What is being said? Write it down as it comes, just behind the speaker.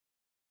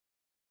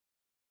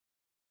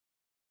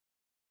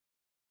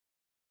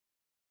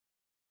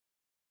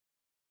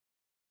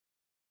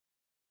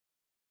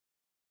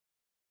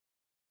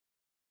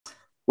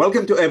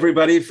Welcome to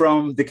everybody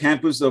from the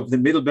campus of the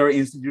Middlebury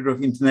Institute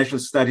of International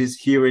Studies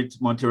here at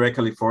Monterey,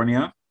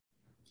 California.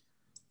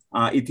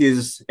 It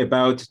is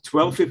about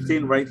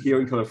 12:15 right here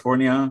in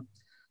California,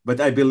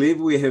 but I believe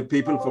we have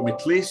people from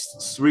at least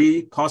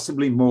 3,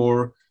 possibly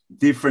more,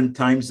 different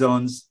time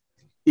zones,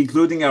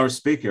 including our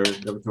speaker,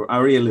 Dr.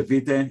 Ariel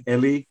Levite,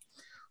 Eli,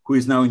 who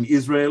is now in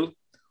Israel,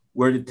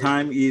 where the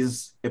time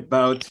is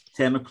about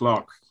 10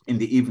 o'clock in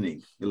the evening,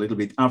 a little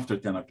bit after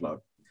 10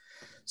 o'clock.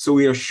 So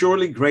we are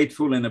surely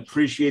grateful and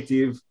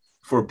appreciative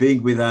for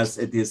being with us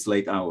at this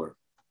late hour.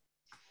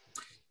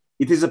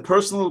 It is a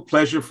personal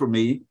pleasure for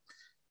me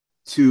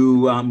to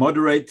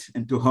moderate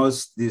and to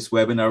host this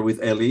webinar with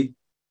Eli.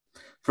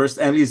 First,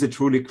 Eli is a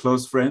truly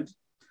close friend.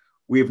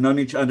 We have known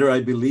each other,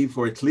 I believe,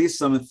 for at least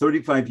some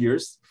 35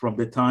 years from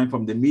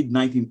the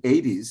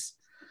mid-1980s,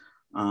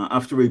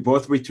 after we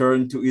both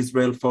returned to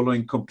Israel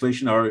following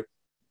completion of our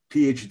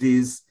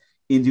Ph.Ds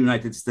in the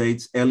United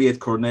States, Eli at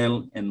Cornell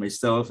and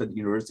myself at the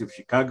University of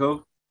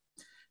Chicago.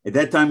 At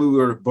that time, we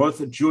were both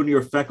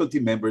junior faculty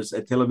members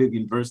at Tel Aviv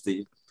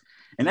University.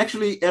 And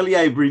actually, Eli,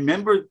 I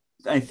remember,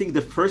 I think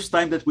the first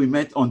time that we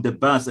met on the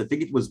bus, I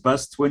think it was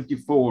bus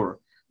 24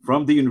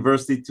 from the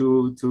university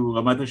to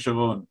Ramat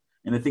HaSharon.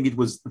 And I think it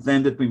was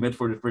then that we met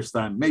for the first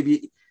time,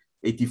 maybe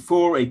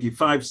 84,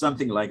 85,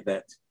 something like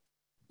that.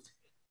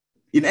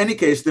 In any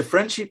case, the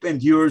friendship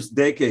endures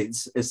decades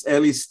as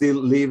Eli still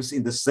lives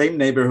in the same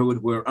neighborhood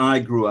where I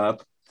grew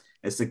up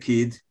as a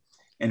kid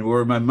and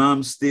where my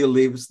mom still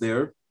lives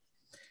there.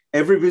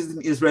 Every visit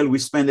in Israel, we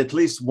spend at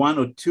least 1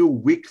 or 2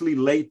 weekly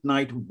late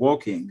night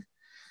walking,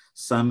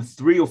 some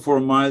 3 or 4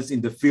 miles in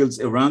the fields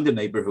around the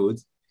neighborhood.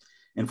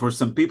 And for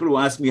some people who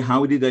ask me,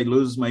 how did I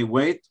lose my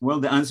weight?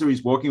 Well, the answer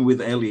is walking with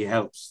Eli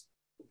helps.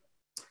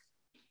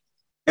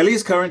 Eli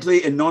is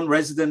currently a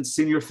non-resident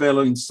senior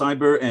fellow in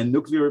cyber and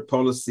nuclear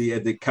policy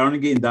at the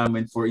Carnegie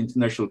Endowment for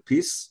International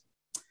Peace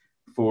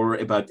for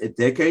about a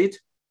decade,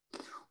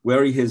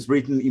 where he has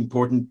written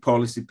important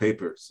policy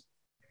papers.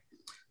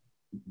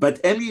 But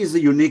Eli is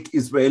a unique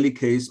Israeli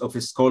case of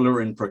a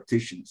scholar and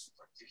practitioner.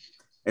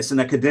 As an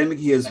academic,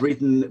 he has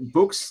written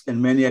books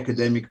and many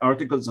academic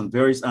articles on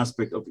various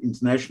aspects of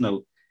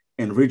international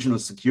and regional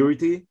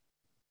security.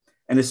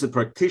 And as a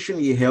practitioner,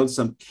 he held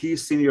some key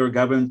senior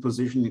government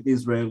positions in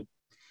Israel,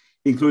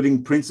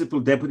 including Principal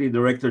Deputy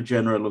Director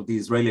General of the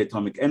Israeli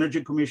Atomic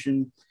Energy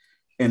Commission,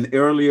 and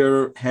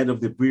earlier head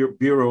of the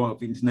Bureau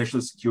of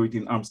International Security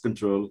and Arms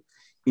Control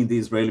in the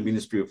Israeli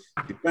Ministry of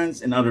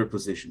Defense and other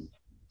positions.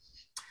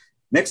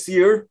 Next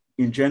year,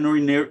 in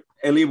January,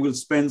 Eli will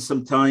spend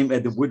some time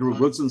at the Woodrow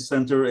Wilson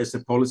Center as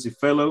a policy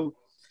fellow,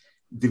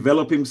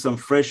 developing some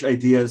fresh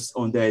ideas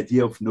on the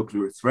idea of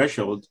nuclear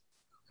threshold,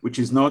 which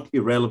is not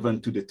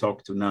irrelevant to the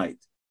talk tonight.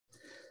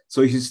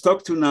 So his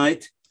talk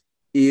tonight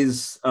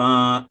is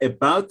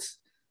about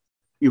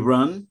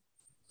Iran.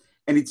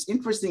 And it's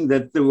interesting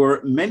that there were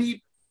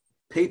many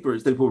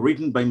papers that were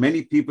written by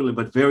many people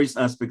about various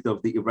aspects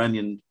of the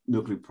Iranian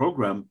nuclear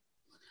program,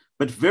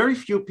 but very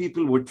few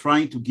people were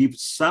trying to give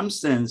some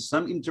sense,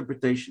 some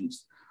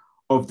interpretations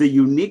of the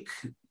unique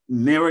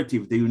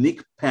narrative, the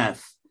unique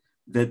path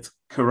that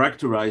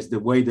characterized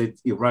the way that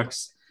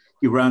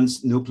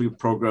Iran's nuclear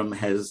program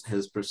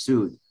has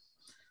pursued.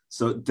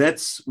 So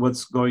that's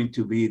what's going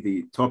to be the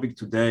topic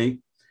today.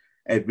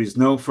 And with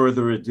no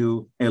further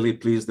ado, Eli,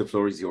 please, the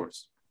floor is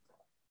yours.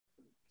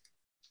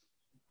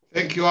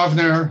 Thank you,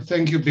 Avner.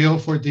 Thank you, Bill,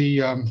 for the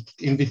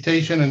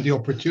invitation and the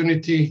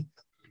opportunity.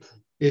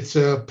 It's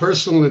a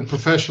personal and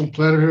professional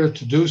pleasure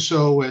to do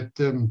so at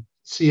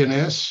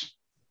CNS.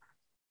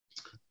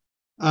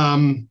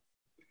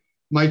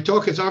 My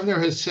talk, as Avner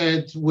has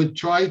said, would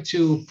try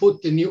to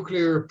put the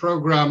nuclear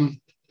program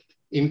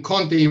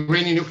the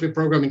Iranian nuclear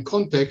program in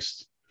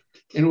context,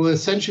 and will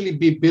essentially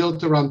be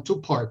built around 2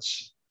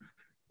 parts.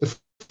 The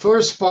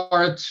first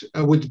part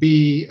would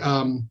be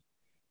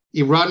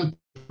Iran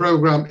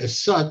program as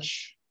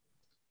such.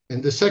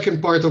 And the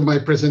second part of my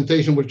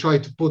presentation will try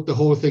to put the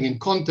whole thing in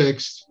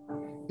context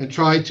and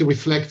try to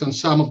reflect on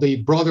some of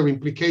the broader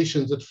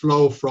implications that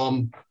flow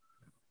from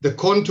the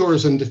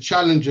contours and the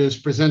challenges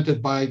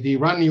presented by the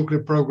Iran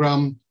nuclear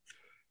program,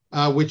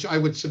 which I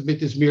would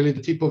submit is merely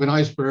the tip of an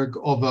iceberg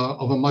of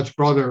a much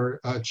broader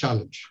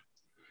challenge.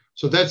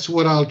 So that's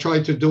what I'll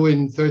try to do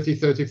in 30,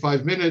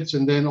 35 minutes,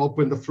 and then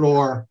open the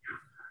floor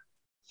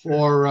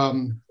for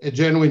a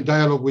genuine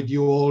dialogue with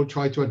you all,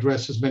 try to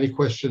address as many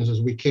questions as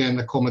we can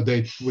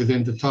accommodate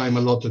within the time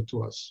allotted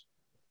to us.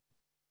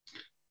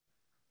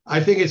 I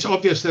think it's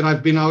obvious that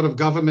I've been out of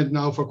government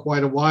now for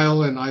quite a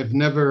while, and I've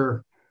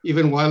never,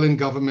 even while in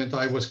government,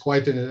 I was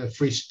quite in a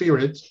free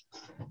spirit.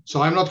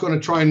 So I'm not going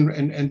to try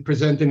and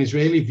present an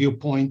Israeli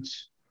viewpoint,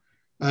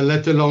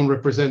 let alone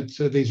represent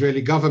the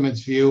Israeli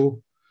government's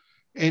view.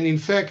 And in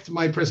fact,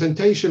 my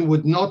presentation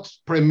would not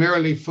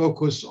primarily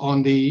focus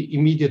on the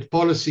immediate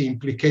policy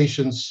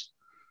implications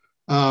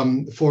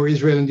for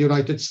Israel and the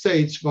United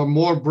States, but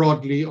more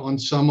broadly on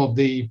some of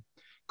the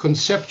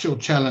conceptual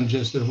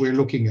challenges that we're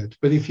looking at.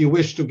 But if you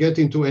wish to get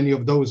into any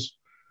of those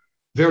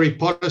very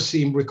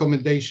policy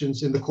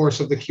recommendations in the course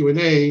of the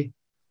Q&A,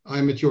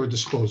 I'm at your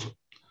disposal.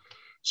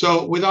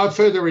 So without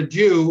further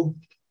ado,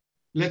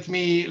 let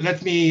me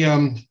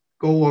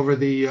go over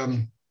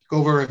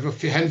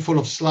a handful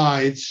of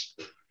slides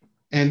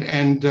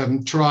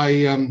and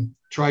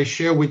try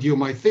share with you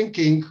my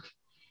thinking.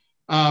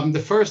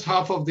 The first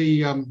half of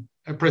the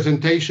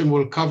presentation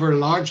will cover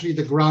largely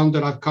the ground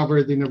that I've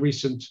covered in a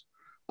recent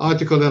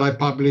article that I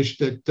published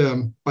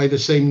that by the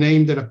same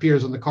name that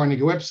appears on the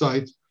Carnegie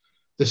website.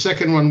 The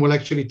second one will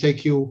actually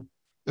take you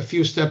a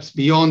few steps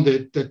beyond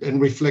it and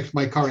reflect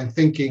my current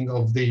thinking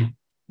of the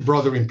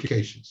broader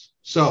implications.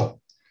 So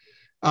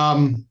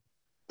let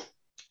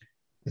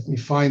me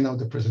find out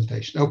the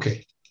presentation.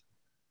 Okay.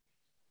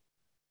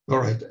 All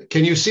right.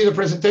 Can you see the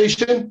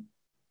presentation?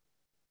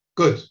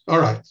 Good. All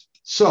right.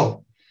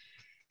 So,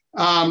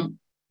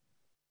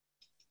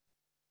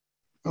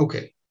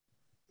 okay.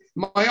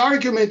 My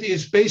argument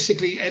is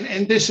basically,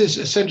 and this is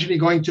essentially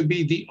going to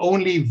be the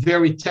only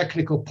very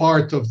technical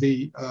part of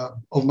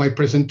my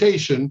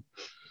presentation.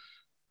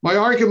 My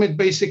argument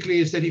basically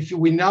is that if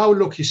we now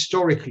look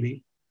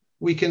historically,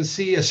 we can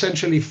see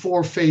essentially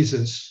four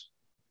phases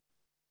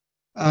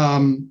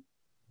in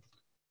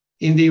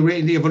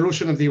the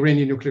evolution of the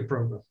Iranian nuclear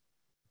program.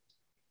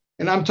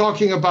 And I'm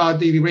talking about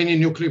the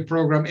Iranian nuclear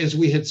program as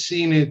we had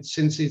seen it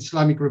since the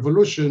Islamic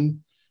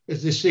Revolution,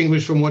 as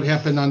distinguished from what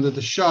happened under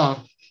the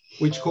Shah,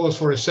 which calls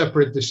for a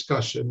separate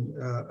discussion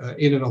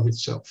in and of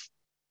itself.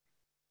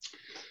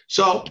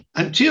 So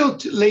until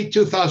late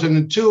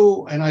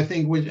 2002, and I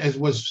think as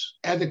was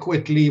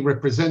adequately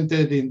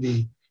represented in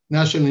the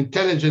National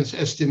Intelligence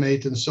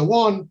Estimate and so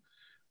on,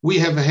 we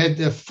have had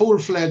a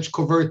full-fledged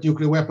covert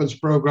nuclear weapons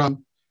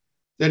program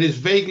that is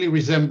vaguely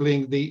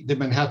resembling the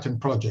Manhattan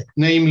Project,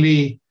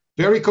 namely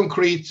very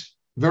concrete,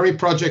 very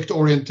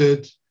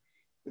project-oriented,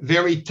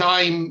 very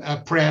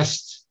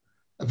time-pressed,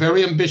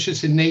 very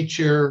ambitious in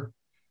nature,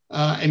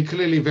 and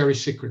clearly very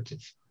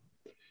secretive.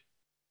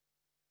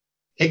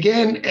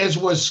 Again, as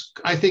was,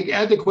 I think,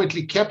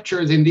 adequately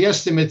captured in the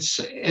estimates,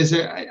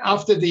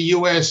 after the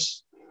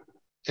US,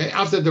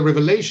 after the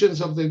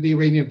revelations of the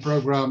Iranian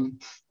program,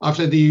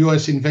 after the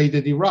US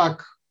invaded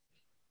Iraq,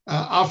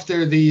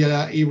 after the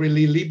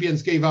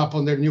Libyans gave up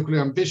on their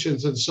nuclear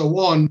ambitions and so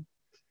on,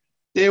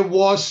 there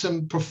was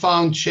some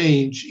profound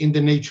change in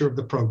the nature of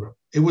the program.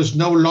 It was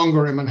no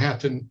longer a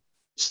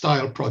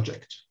Manhattan-style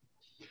project.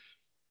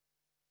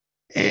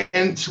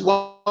 And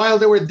while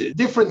there were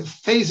different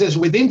phases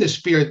within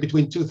this period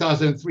between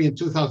 2003 and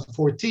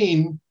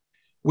 2014,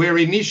 where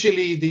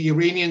initially the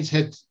Iranians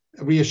had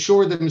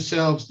reassured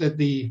themselves that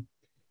the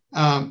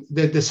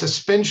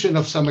suspension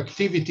of some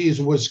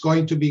activities was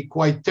going to be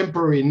quite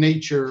temporary in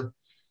nature,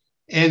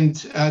 and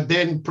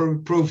then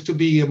proved to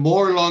be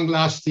more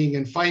long-lasting,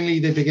 and finally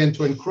they began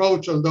to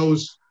encroach on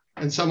those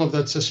and some of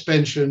that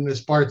suspension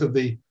as part of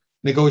the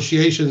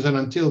negotiations and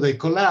until they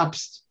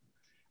collapsed.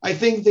 I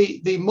think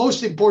the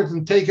most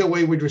important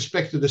takeaway with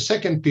respect to the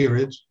second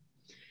period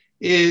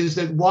is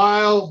that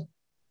while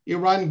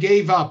Iran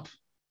gave up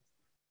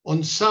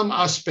on some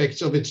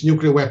aspects of its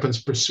nuclear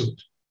weapons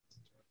pursuit,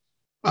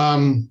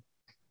 and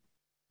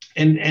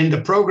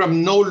the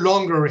program no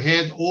longer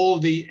had all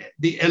the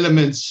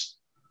elements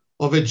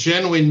of a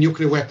genuine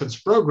nuclear weapons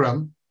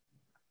program,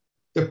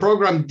 the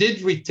program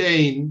did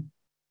retain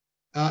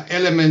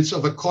elements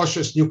of a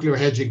cautious nuclear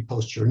hedging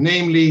posture,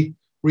 namely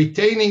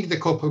retaining the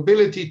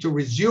capability to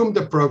resume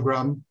the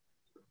program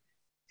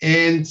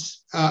and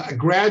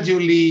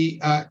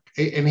gradually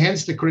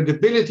enhance the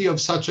credibility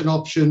of such an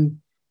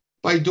option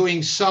by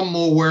doing some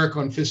more work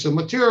on fissile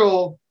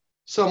material,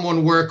 some more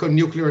work on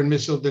nuclear and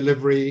missile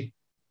delivery,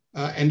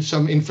 and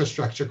some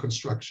infrastructure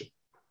construction.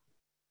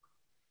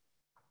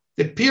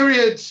 The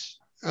period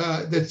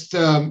of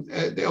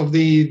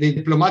the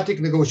diplomatic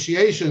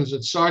negotiations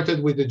that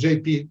started with the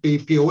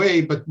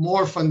JCPOA, but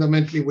more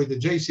fundamentally with the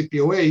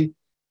JCPOA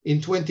in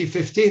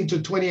 2015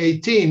 to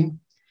 2018,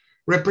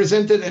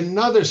 represented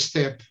another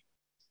step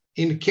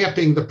in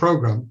capping the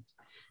program,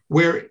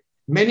 where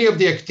many of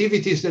the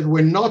activities that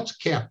were not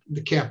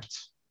kept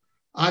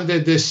under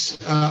this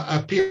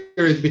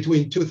period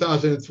between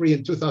 2003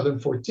 and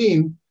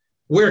 2014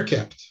 were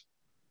kept.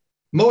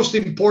 Most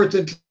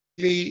importantly,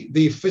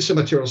 the fissile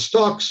material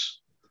stocks,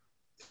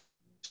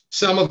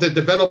 some of the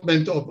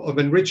development of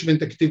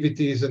enrichment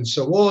activities and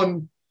so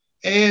on.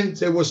 And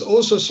there was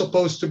also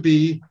supposed to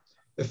be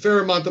a fair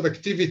amount of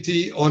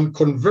activity on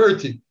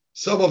converting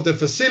some of the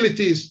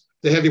facilities,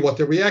 the heavy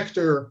water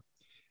reactor,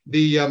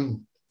 the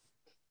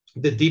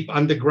deep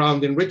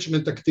underground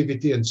enrichment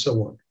activity, and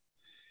so on.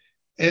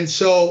 And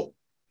so,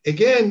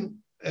 again,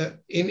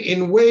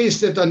 in ways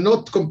that are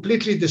not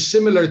completely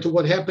dissimilar to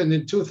what happened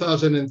in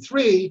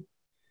 2003,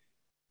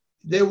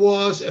 there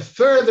was a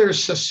further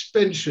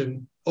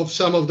suspension of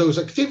some of those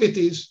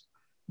activities,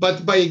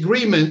 but by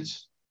agreement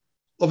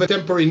of a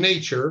temporary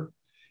nature,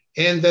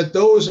 and that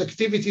those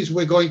activities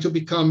were going to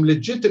become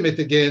legitimate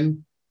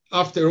again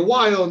after a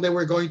while, and there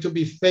were going to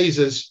be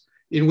phases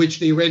in which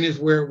the Iranians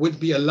would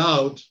be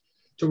allowed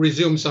to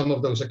resume some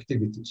of those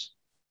activities.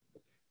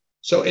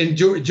 So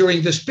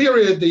during this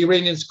period, the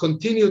Iranians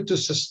continued to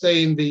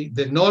sustain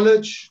the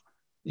knowledge,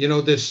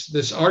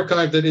 this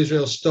archive that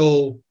Israel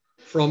stole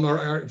from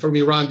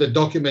Iran that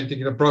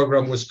documenting the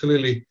program was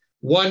clearly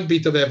one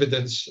bit of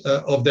evidence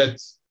of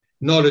that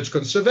knowledge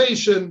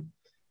conservation.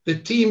 The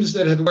teams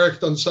that had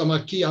worked on some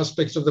key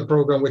aspects of the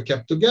program were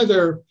kept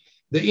together.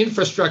 The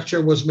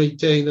infrastructure was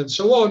maintained and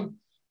so on.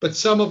 But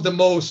some of the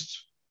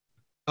most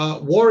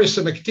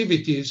worrisome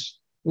activities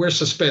were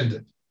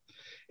suspended.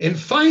 And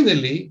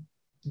finally,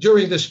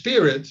 during this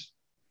period,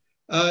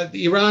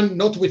 Iran,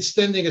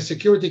 notwithstanding a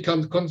Security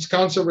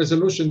Council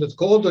resolution that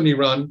called on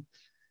Iran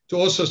to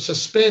also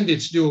suspend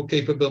its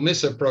dual-capable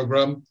missile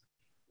program,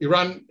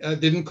 Iran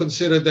didn't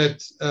consider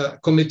that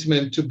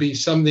commitment to be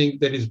something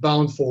that is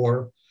bound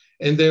for,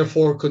 and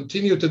therefore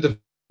continue to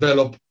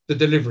develop the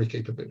delivery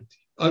capability.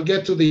 I'll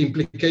get to the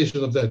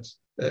implication of that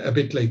a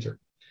bit later.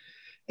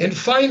 And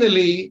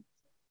finally,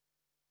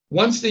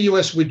 once the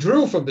US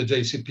withdrew from the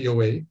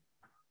JCPOA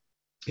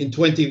in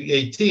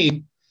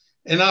 2018,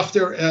 and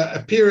after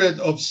a period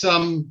of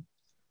some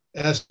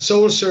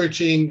soul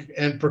searching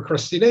and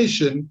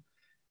procrastination,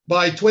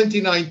 by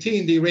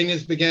 2019, the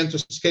Iranians began to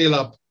scale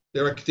up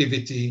their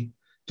activity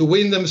to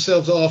wean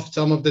themselves off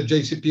some of the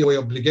JCPOA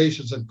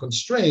obligations and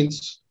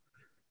constraints,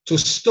 to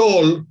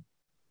stall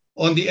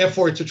on the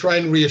effort to try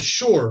and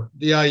reassure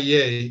the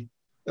IEA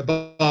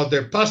about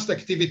their past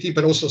activity,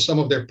 but also some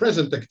of their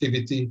present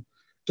activity,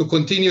 to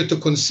continue to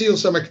conceal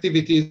some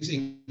activities,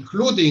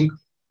 including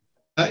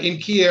in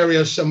key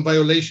areas, some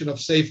violation of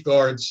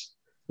safeguards,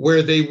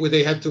 where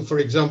they had to, for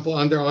example,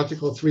 under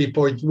Article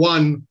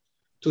 3.1,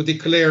 to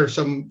declare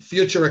some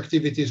future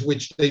activities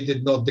which they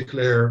did not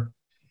declare.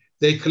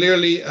 They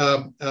clearly,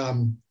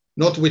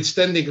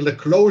 notwithstanding the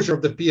closure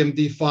of the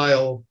PMD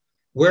file,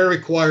 were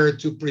required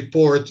to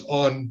report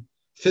on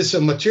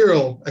fissile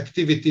material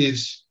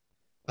activities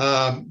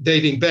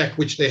dating back,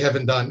 which they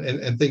haven't done,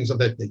 and things of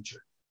that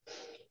nature.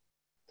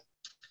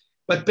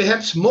 But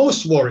perhaps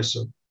most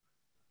worrisome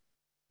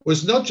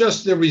was not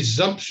just the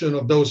resumption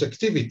of those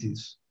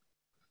activities,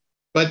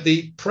 but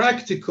the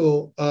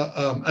practical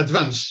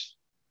advance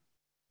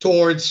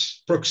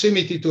towards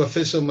proximity to a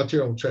fissile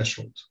material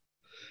threshold.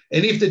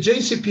 And if the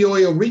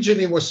JCPOA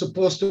originally was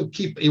supposed to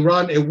keep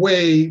Iran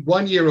away,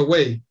 1 year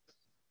away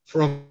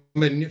from a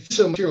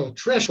fissile material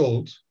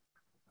threshold,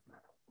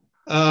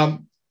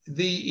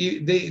 the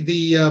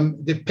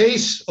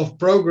pace of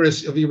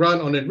progress of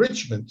Iran on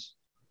enrichment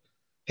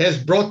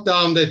has brought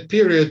down that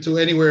period to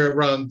anywhere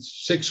around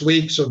 6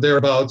 weeks or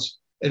thereabouts,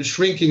 and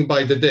shrinking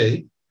by the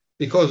day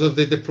because of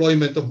the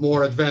deployment of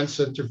more advanced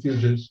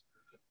centrifuges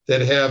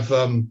that have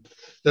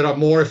that are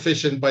more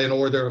efficient by an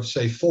order of,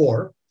 say,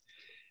 4.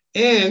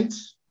 And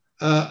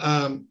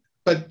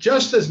but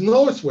just as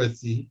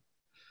noteworthy,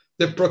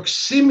 the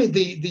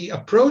proximity, the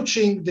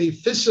approaching the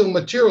fissile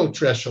material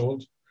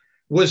threshold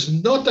was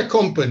not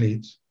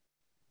accompanied,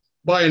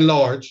 by and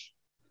large,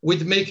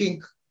 with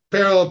making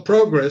parallel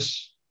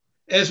progress,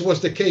 as was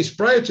the case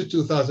prior to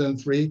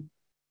 2003,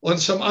 on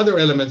some other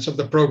elements of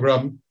the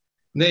program,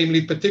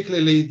 namely,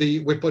 particularly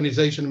the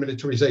weaponization and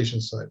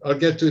militarization side. I'll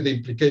get to the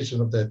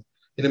implication of that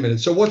in a minute.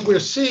 So what we're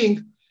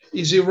seeing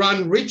is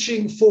Iran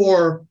reaching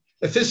for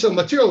a fissile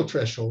material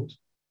threshold,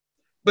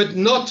 but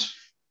not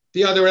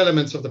the other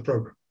elements of the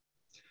program.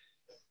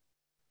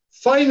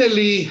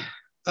 Finally,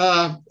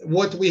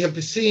 what we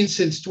have seen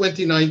since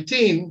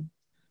 2019,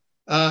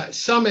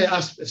 some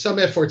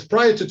efforts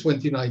prior to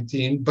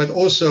 2019, but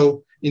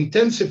also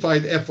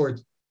intensified effort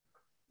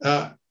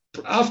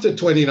after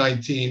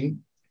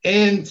 2019,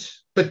 and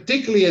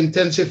particularly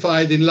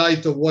intensified in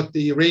light of what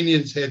the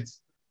Iranians had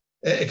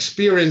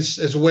experienced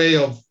as a way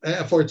of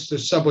efforts to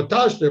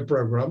sabotage their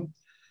program,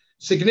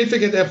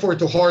 significant effort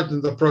to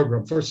harden the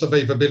program for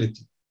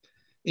survivability.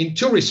 In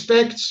two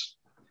respects,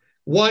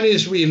 one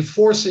is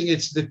reinforcing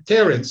its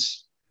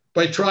deterrence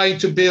by trying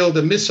to build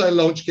a missile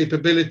launch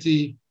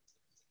capability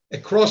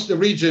across the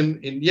region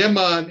in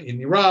Yemen, in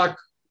Iraq,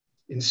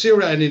 in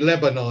Syria, and in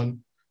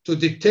Lebanon to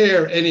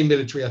deter any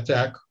military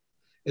attack.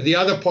 And the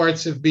other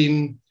parts have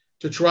been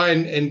to try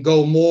and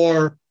go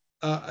more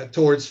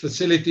towards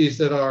facilities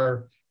that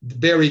are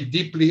buried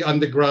deeply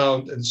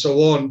underground and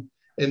so on,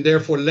 and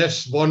therefore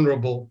less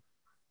vulnerable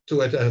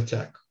to an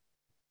attack.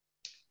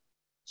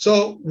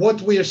 So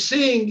what we are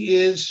seeing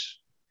is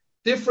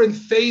different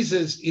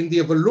phases in the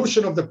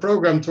evolution of the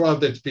program throughout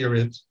that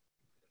period.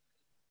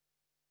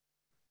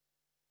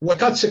 What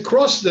cuts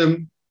across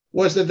them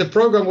was that the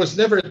program was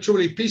never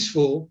truly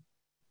peaceful,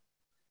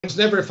 was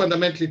never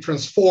fundamentally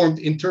transformed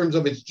in terms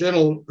of its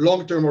general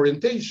long-term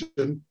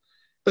orientation,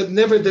 but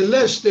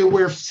nevertheless, there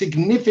were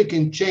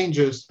significant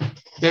changes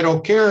that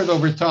occurred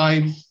over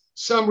time,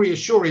 some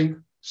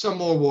reassuring, some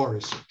more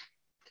worrisome.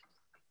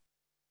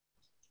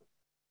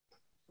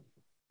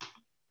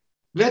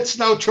 Let's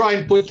now try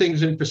and put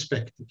things in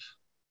perspective.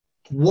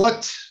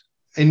 What,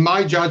 in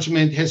my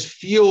judgment, has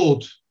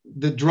fueled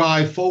the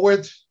drive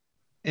forward,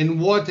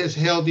 and what has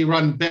held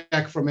Iran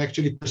back from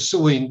actually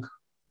pursuing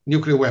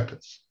nuclear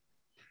weapons?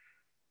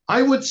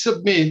 I would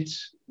submit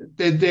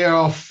that there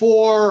are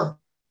 4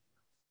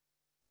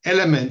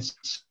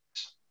 elements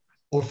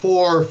or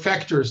 4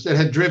 factors that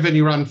had driven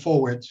Iran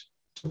forward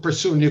to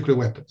pursue nuclear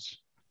weapons.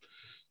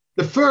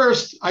 The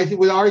first, I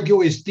would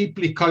argue, is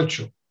deeply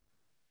cultural,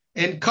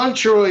 and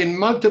cultural in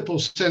multiple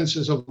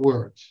senses of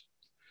words.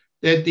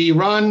 That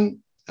Iran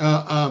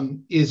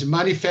is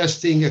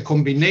manifesting a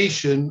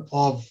combination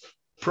of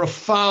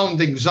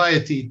profound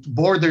anxiety,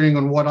 bordering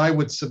on what I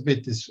would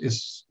submit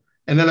is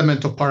an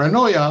element of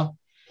paranoia,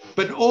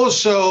 but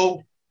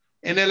also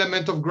an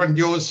element of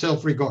grandiose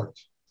self-regard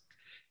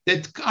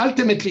that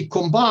ultimately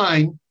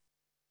combine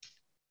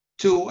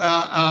to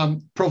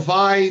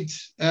provide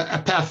a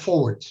path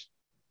forward.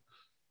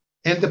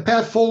 And the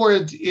path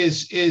forward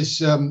is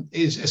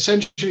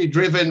essentially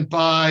driven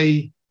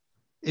by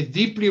a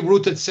deeply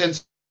rooted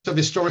sense of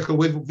historical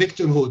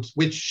victimhood,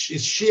 which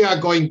is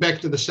Shia going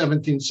back to the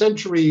 17th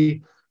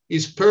century,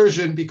 is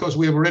Persian because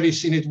we have already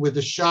seen it with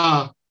the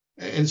Shah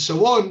and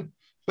so on,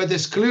 but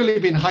has clearly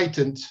been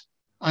heightened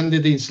under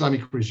the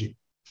Islamic regime.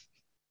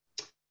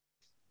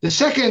 The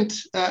second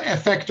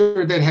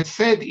factor that had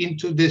fed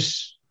into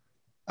this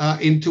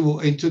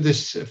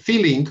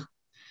feeling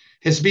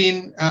has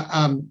been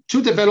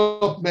two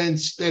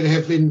developments that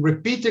have been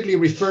repeatedly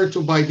referred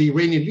to by the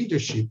Iranian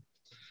leadership,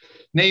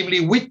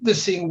 namely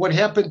witnessing what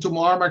happened to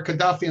Muammar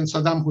Gaddafi and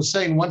Saddam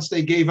Hussein once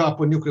they gave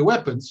up on nuclear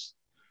weapons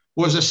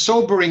was a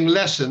sobering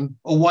lesson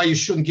of why you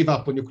shouldn't give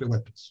up on nuclear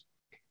weapons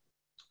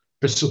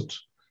pursuit,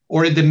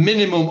 or at the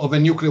minimum of a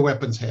nuclear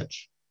weapons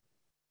hedge.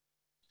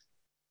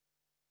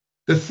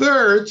 The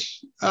third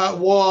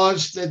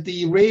was that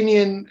the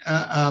Iranian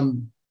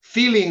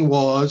feeling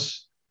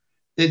was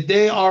that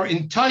they are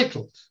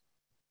entitled,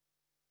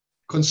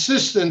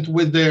 consistent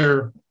with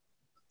their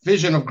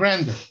vision of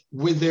grandeur,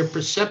 with their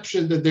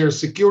perception that their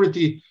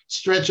security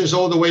stretches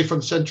all the way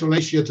from Central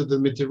Asia to the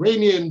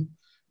Mediterranean,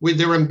 with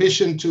their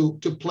ambition to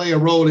play a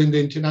role in the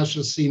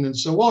international scene and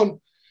so on.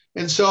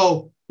 And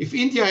so if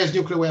India has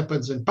nuclear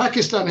weapons and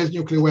Pakistan has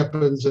nuclear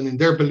weapons, and in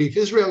their belief,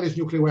 Israel has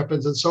nuclear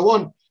weapons and so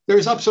on, there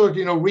is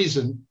absolutely no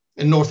reason,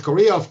 and North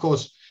Korea, of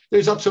course,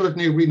 there's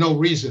absolutely no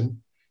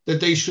reason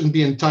that they shouldn't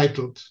be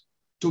entitled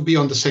to be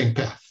on the same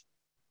path.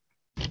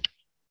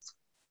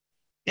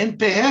 And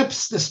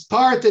perhaps this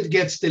part that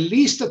gets the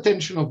least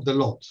attention of the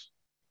lot,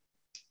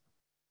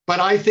 but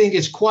I think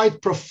is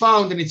quite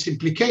profound in its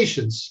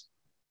implications.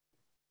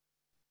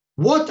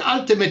 What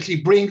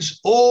ultimately brings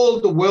all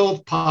the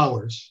world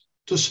powers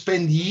to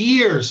spend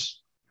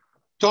years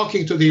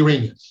talking to the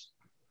Iranians?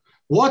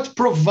 What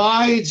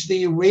provides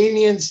the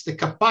Iranians the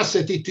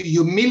capacity to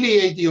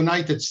humiliate the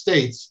United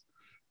States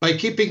by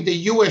keeping the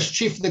US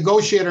chief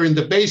negotiator in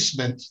the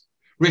basement,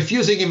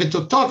 refusing even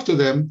to talk to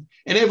them,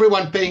 and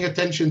everyone paying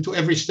attention to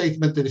every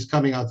statement that is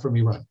coming out from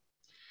Iran?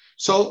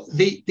 So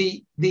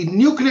the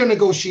nuclear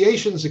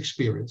negotiations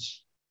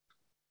experience,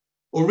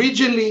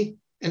 originally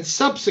and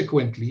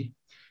subsequently,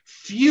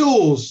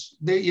 fuels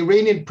the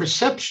Iranian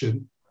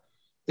perception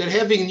that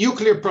having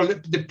nuclear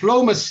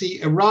diplomacy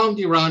around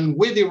Iran,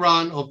 with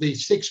Iran, of the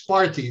six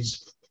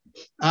parties,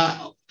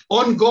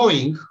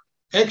 ongoing,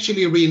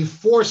 actually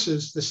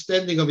reinforces the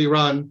standing of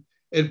Iran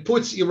and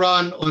puts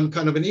Iran on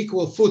kind of an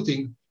equal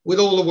footing with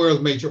all the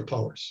world major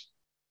powers.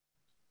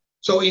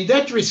 So in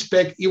that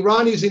respect,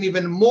 Iran is in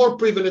even more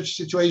privileged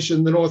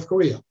situation than North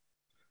Korea,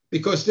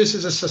 because this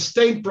is a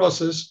sustained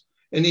process,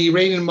 and the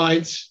Iranian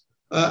minds,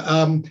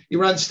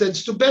 Iran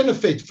stands to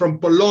benefit from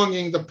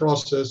prolonging the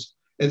process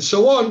and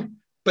so on.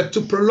 But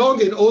to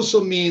prolong it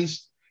also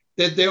means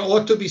that there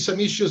ought to be some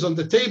issues on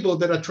the table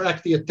that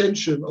attract the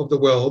attention of the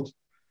world,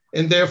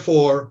 and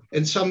therefore,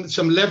 and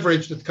some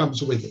leverage that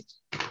comes with it.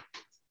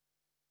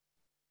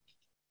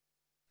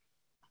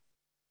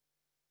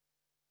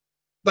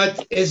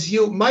 But as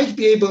you might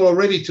be able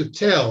already to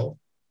tell,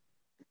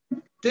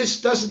 this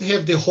doesn't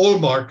have the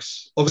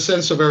hallmarks of a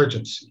sense of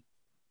urgency.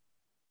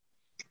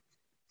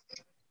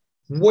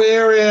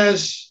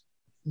 Whereas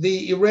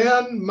the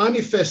Iran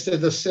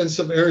manifested a sense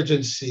of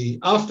urgency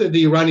after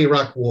the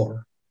Iran-Iraq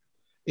war,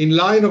 in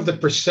line of the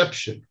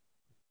perception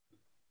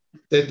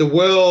that the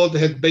world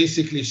had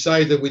basically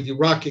sided with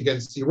Iraq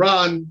against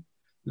Iran,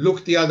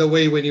 looked the other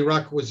way when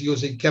Iraq was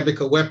using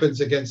chemical weapons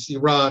against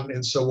Iran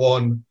and so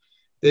on,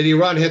 that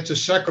Iran had to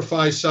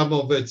sacrifice some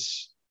of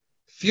its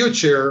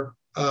future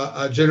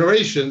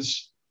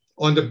generations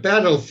on the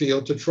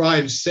battlefield to try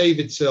and save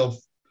itself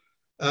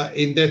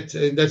in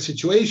that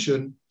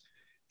situation.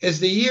 As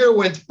the year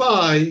went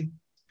by,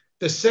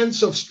 the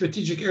sense of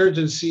strategic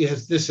urgency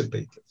has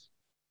dissipated.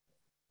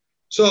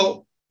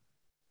 So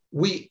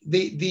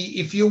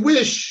if you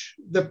wish,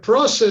 the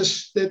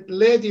process that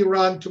led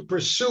Iran to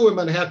pursue a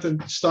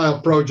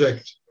Manhattan-style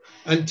project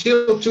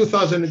until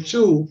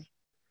 2002,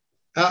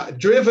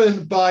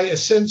 driven by a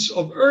sense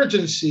of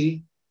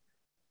urgency,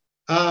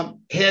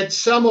 had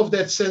some of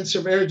that sense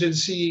of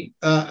urgency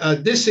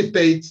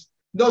dissipate,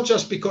 not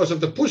just because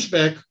of the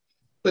pushback,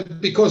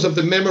 but because of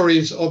the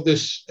memories of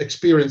this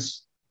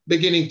experience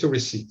beginning to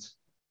recede.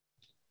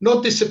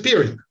 Not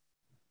disappearing,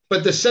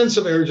 but the sense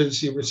of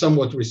urgency was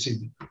somewhat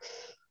receding.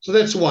 So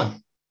that's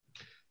one.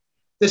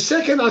 The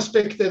second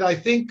aspect that I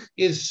think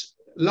is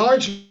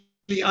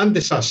largely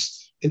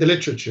undiscussed in the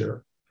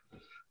literature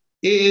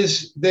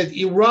is that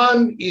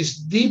Iran is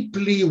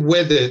deeply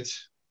wedded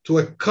to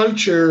a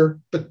culture,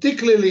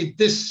 particularly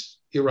this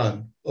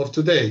Iran of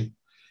today,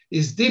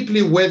 is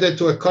deeply wedded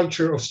to a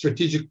culture of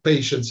strategic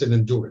patience and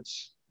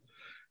endurance.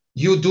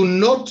 You do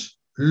not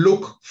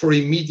look for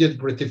immediate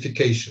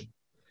gratification.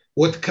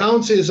 What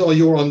counts is,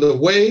 you're on the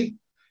way.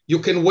 You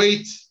can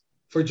wait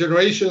for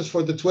generations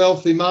for the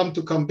 12th Imam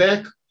to come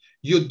back.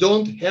 You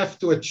don't have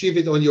to achieve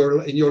it in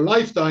your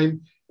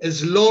lifetime,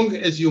 as long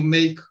as you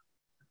make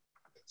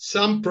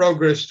some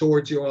progress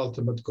towards your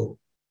ultimate goal.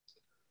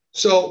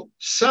 So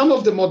some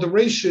of the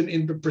moderation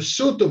in the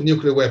pursuit of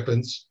nuclear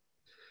weapons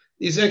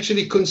is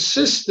actually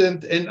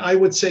consistent and, I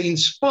would say,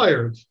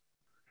 inspired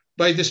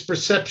by this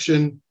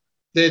perception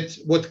that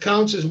what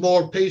counts is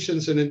more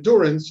patience and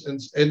endurance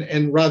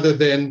and rather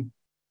than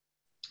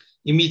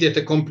immediate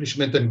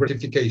accomplishment and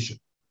gratification.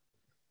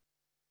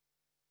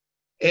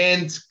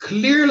 And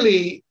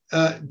clearly,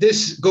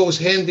 this goes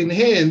hand in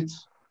hand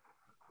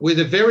with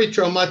a very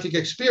traumatic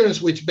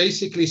experience, which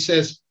basically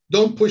says,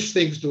 don't push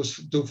things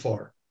too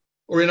far.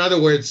 Or in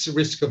other words,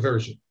 risk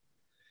aversion.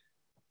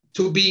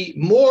 To be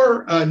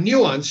more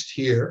nuanced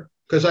here,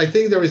 because I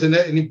think there is an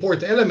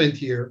important element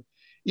here,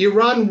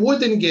 Iran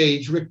would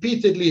engage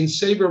repeatedly in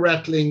saber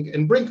rattling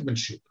and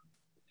brinkmanship.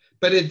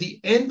 But at the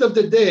end of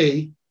the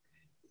day,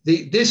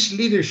 this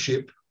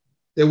leadership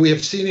that we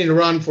have seen in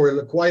Iran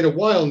for quite a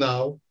while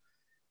now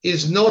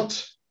is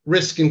not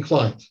risk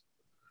inclined.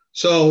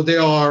 So they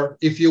are,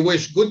 if you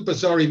wish, good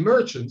Bazari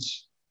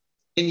merchants,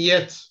 and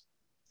yet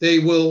they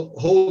will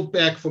hold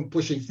back from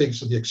pushing things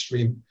to the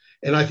extreme.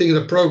 And I think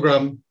the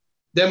program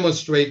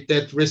demonstrates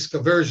that risk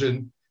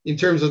aversion in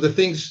terms of the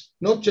things,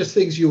 not just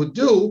things you would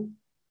do,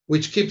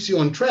 which keeps you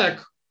on track,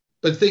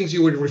 but things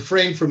you would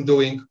refrain from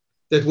doing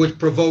that would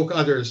provoke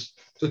others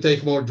to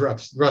take more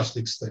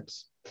drastic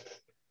steps.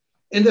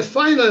 And the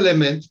final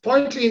element,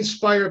 partly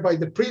inspired by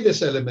the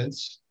previous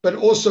elements, but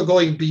also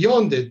going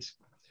beyond it,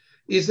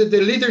 is that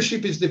the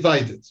leadership is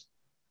divided.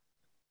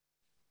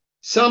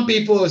 Some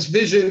people's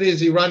vision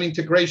is Iran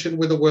integration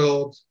with the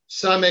world.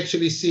 Some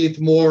actually see it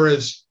more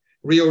as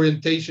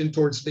reorientation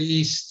towards the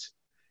East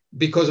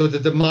because of the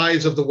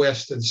demise of the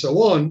West and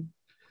so on.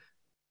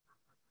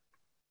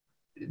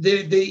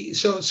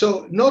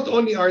 So not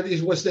only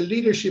was the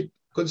leadership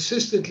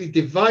consistently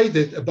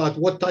divided about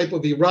what type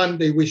of Iran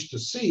they wish to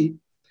see,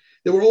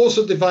 they were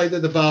also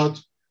divided about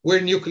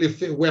where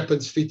nuclear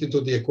weapons fit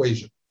into the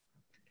equation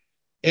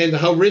and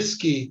how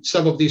risky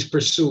some of these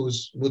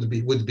pursuits would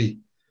be.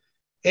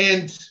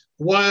 And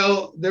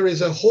while there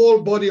is a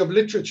whole body of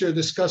literature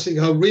discussing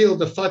how real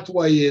the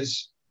fatwa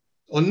is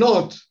or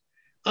not,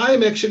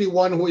 I'm actually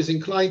one who is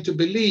inclined to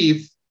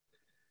believe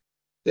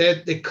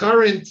that the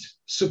current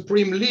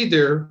supreme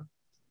leader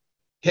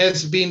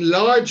has been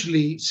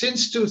largely,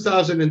 since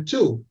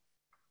 2002,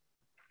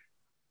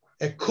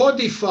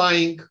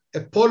 codifying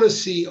a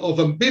policy of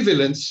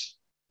ambivalence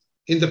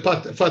in the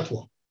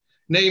fatwa,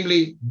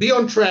 namely, be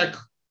on track,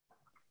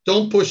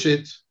 don't push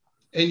it,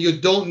 and you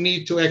don't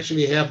need to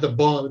actually have the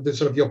bomb, the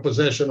sort of your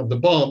possession of the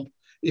bomb.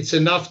 It's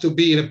enough to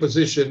be in a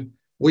position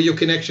where you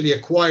can actually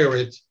acquire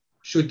it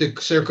should the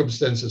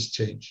circumstances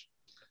change.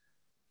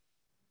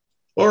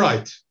 All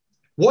right,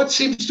 what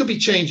seems to be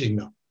changing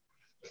now?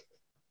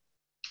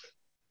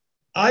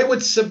 I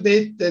would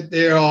submit that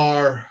there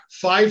are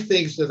 5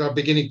 things that are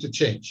beginning to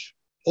change,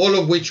 all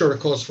of which are a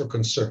cause for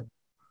concern.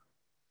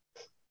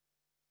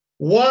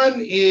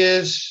 One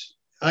is,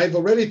 I've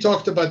already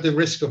talked about the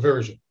risk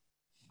aversion.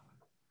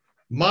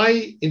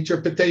 My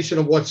interpretation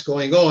of what's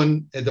going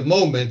on at the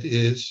moment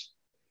is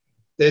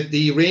that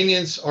the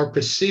Iranians are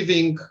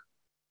perceiving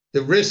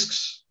the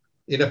risks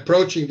in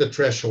approaching the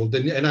threshold.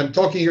 And I'm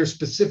talking here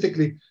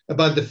specifically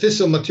about the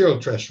fissile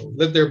material threshold.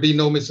 Let there be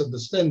no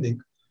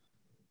misunderstanding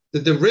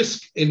that the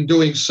risk in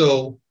doing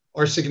so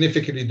are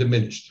significantly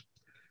diminished.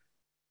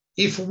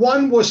 If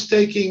one was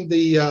taking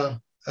the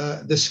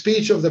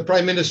speech of the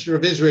Prime Minister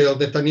of Israel,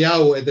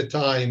 Netanyahu, at the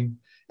time,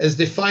 as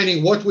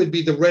defining what would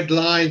be the red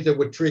line that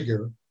would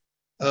trigger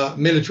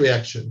military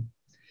action,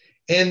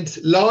 and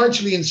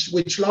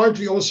which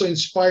largely also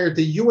inspired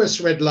the US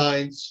red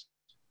lines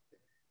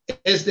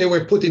as they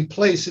were put in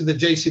place in the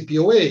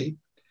JCPOA,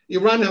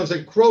 Iran has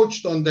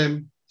encroached on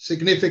them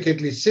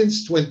significantly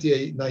since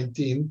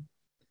 2019,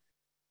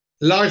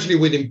 largely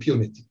with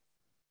impunity.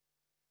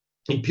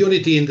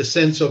 Impunity in the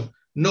sense of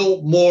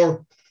no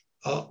more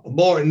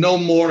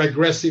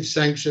aggressive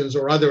sanctions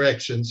or other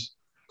actions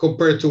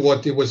compared to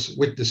what it was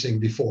witnessing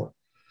before.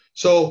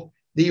 So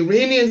the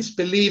Iranians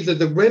believe that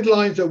the red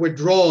lines that were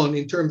drawn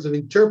in terms of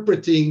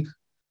interpreting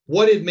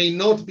what it may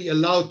not be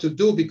allowed to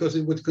do because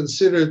it would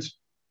consider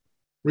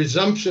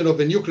resumption of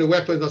a nuclear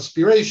weapon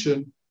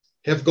aspiration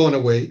have gone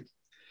away.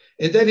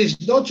 And that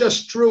is not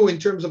just true in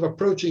terms of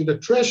approaching the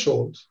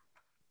threshold,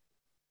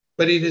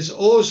 but it is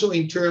also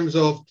in terms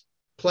of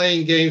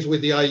playing games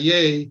with the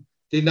IEA,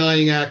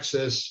 denying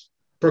access,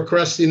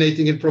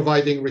 procrastinating in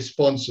providing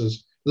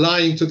responses,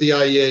 lying to the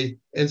IEA,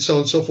 and so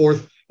on and so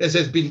forth, as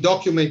has been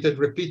documented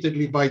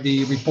repeatedly by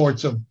the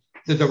reports of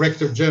the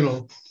Director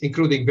General,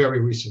 including very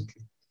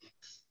recently.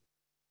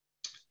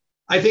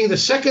 I think the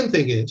second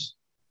thing is,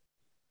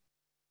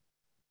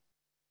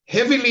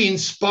 heavily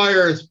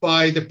inspired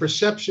by the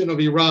perception of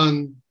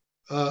Iran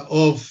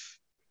of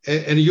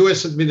a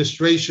US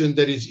administration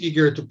that is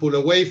eager to pull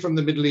away from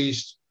the Middle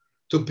East,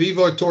 to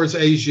pivot towards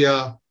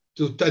Asia,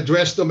 to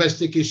address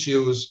domestic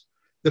issues,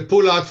 the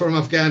pullout from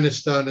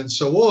Afghanistan, and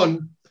so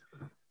on,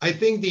 I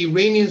think the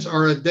Iranians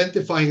are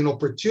identifying an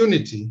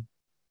opportunity,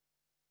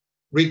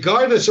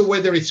 regardless of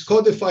whether it's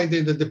codified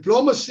in the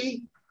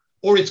diplomacy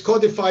or it's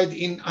codified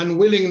in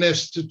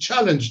unwillingness to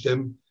challenge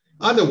them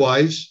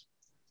otherwise,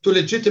 to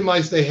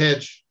legitimize the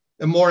hedge,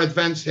 a more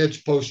advanced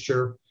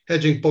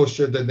hedging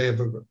posture than they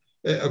have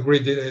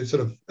agreed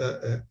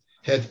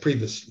had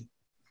previously.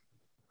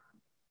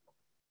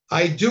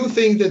 I do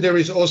think that there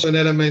is also an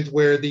element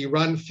where the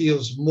Iran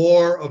feels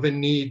more of a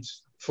need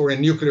for a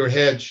nuclear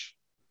hedge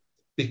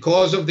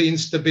because of the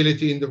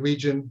instability in the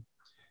region,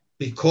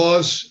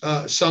 because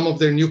some of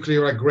their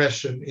nuclear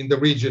aggression in the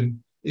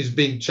region is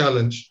being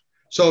challenged.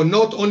 So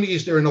not only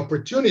is there an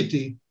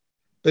opportunity,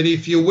 but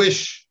if you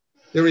wish,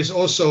 there is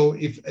also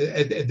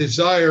a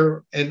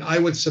desire, and I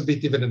would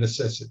submit even a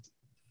necessity.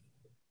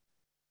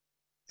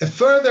 A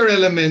further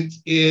element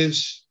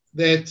is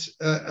that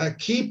a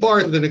key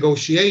part of the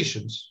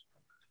negotiations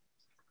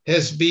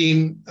has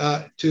been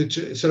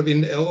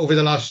over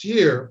the last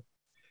year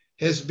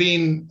has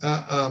been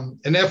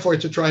an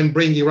effort to try and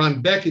bring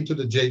Iran back into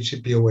the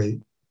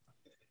JCPOA.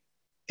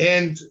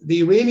 And the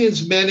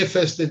Iranians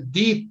manifested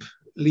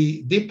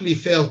deeply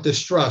felt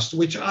distrust,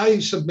 which I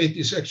submit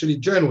is actually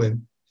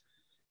genuine,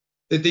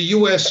 that the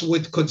US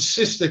would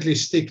consistently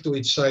stick to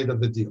its side of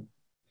the deal.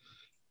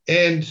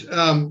 And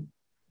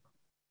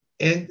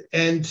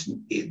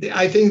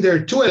I think there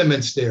are two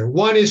elements there.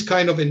 One is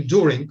kind of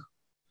enduring,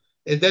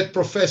 and that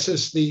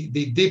professes the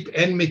deep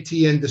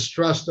enmity and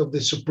distrust of the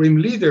supreme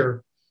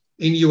leader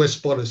in US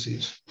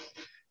policies.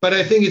 But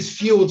I think it's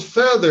fueled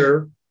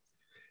further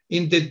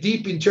in the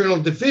deep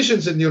internal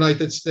divisions in the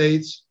United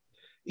States,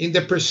 in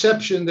the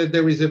perception that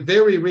there is a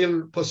very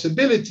real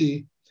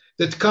possibility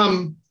that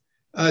come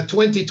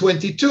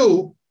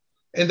 2022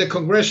 and the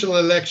congressional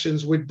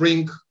elections would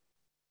bring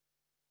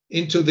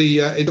into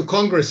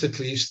Congress at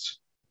least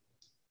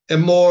a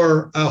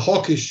more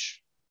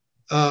hawkish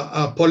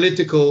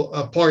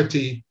political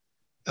party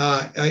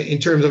in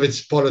terms of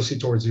its policy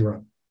towards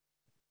Iran.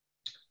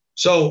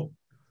 So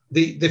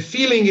the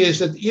feeling is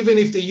that even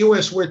if the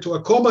US were to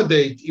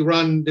accommodate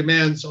Iran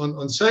demands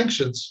on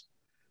sanctions,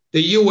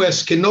 the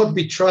US cannot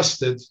be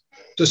trusted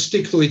to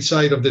stick to its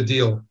side of the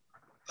deal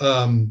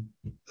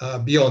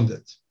beyond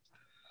it.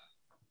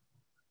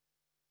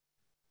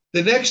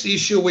 The next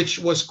issue, which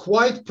was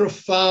quite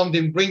profound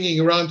in bringing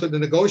Iran to the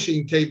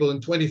negotiating table in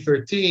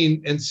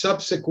 2013 and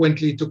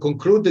subsequently to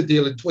conclude the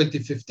deal in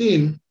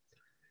 2015,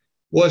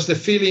 was the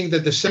feeling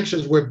that the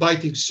sanctions were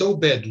biting so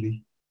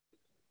badly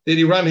that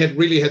Iran had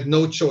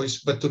no choice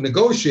but to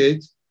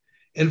negotiate,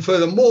 and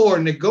furthermore,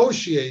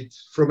 negotiate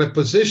from a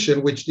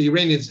position which the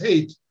Iranians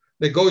hate,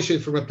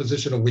 negotiate from a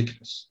position of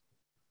weakness.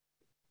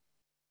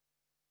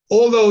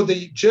 Although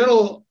the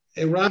general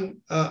Iran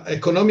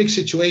economic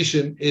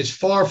situation is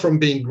far from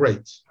being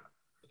great,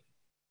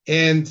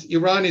 and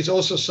Iran is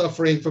also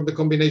suffering from the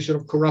combination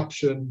of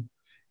corruption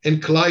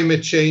and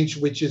climate change,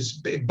 which is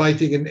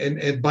biting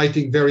and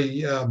biting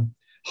very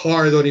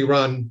hard on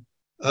Iran,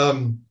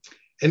 and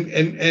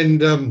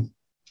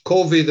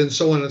COVID and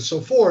so on and so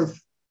forth.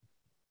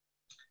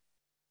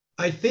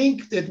 I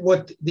think that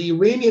what the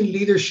Iranian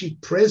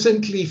leadership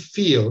presently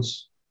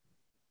feels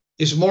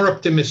is more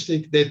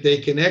optimistic that they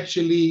can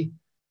actually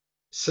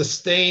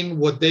sustain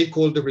what they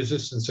call the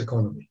resistance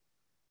economy,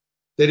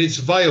 that it's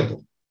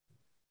viable,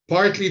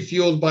 partly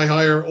fueled by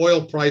higher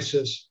oil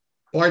prices,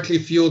 partly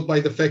fueled by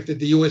the fact that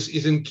the US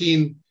isn't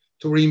keen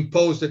to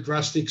reimpose the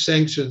drastic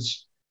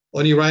sanctions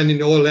on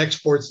Iranian oil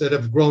exports that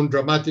have grown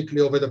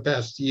dramatically over the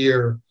past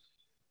year,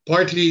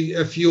 partly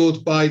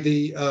fueled by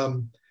the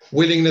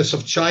willingness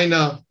of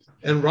China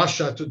and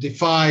Russia to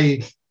defy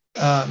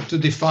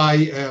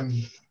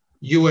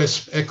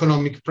US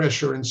economic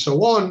pressure and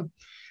so on,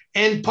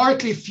 and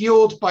partly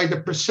fueled by the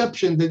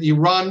perception that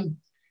Iran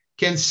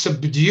can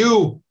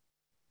subdue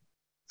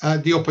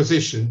the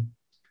opposition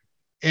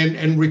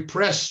and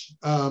repress,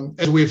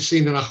 as we've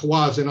seen in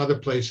Ahwaz and other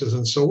places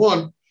and so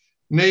on.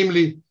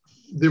 Namely,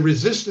 the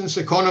resistance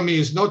economy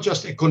is not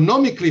just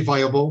economically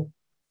viable,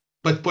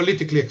 but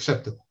politically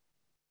acceptable.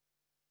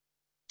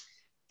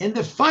 And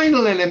the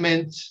final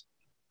element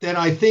that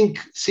I think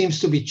seems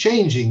to be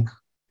changing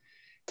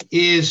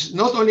is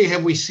not only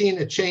have we seen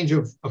a change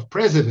of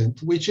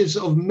president, which is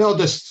of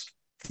modest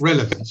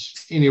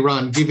relevance in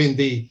Iran, given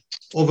the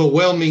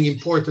overwhelming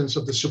importance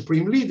of the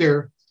supreme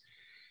leader,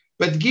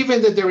 but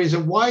given that there is a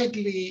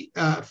widely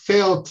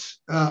felt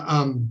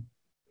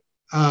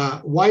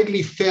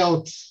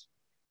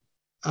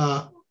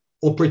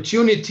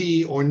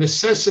opportunity or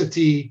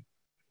necessity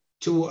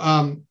to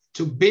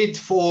bid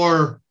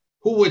for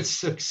who would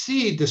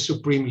succeed the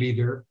supreme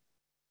leader,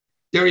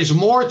 there is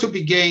more to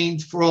be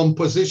gained from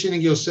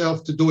positioning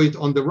yourself to do it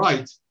on the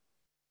right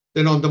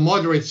than on the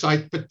moderate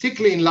side,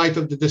 particularly in light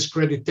of the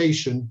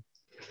discreditation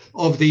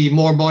of the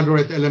more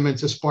moderate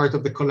elements as part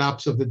of the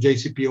collapse of the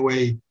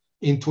JCPOA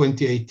in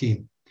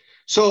 2018.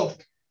 So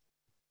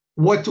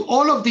what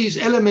all of these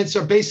elements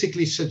are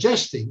basically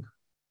suggesting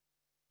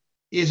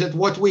is that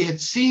what we had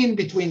seen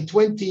between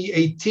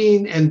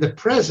 2018 and the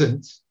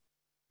present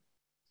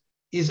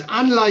is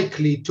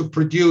unlikely to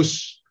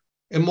produce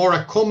a more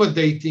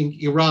accommodating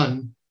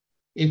Iran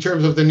in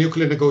terms of the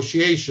nuclear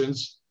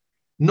negotiations,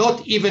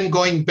 not even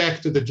going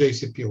back to the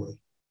JCPOA.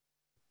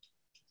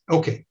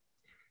 Okay,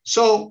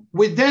 so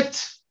with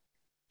that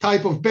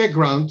type of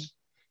background,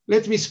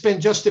 let me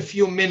spend just a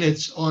few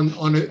minutes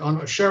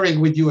on sharing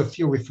with you a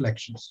few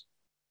reflections.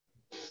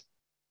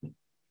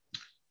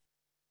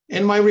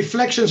 And my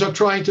reflections are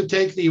trying to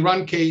take the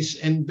Iran case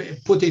and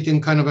put it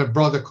in kind of a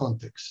broader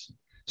context.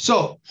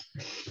 So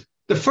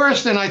the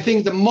first, and I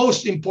think the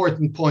most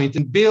important point,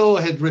 and Bill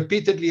had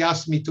repeatedly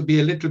asked me to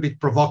be a little bit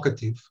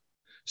provocative.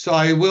 So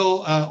I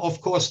will, of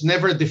course,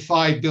 never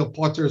defy Bill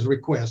Potter's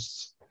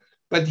requests.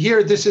 But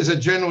here, this is a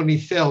genuinely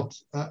felt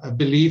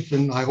belief,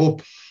 and I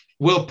hope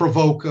will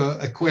provoke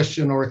a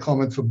question or a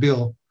comment for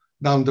Bill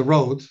down the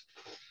road.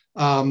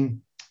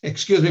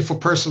 Excuse me for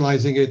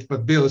personalizing it,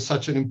 but Bill is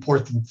such an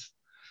important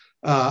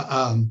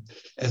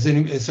as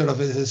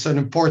an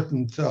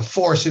important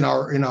force in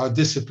our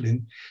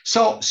discipline.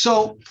 So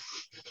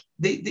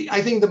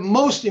I think the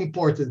most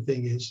important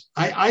thing is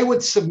I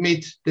would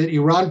submit that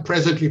Iran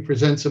presently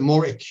presents a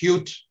more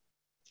acute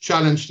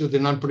challenge to the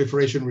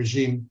non-proliferation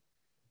regime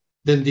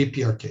than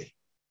DPRK.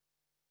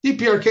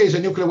 DPRK is a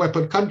nuclear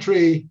weapon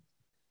country.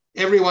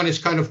 Everyone is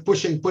kind of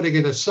putting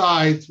it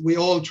aside. We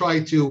all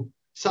try to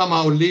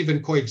somehow live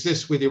and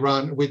coexist with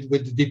Iran, with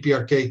the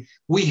DPRK.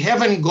 We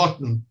haven't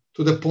gotten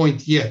to the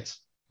point yet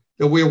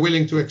that we're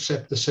willing to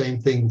accept the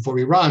same thing for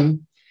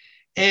Iran.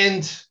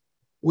 And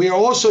we are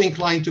also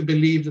inclined to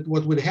believe that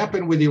what would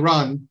happen with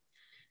Iran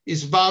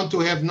is bound to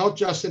have not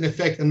just an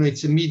effect on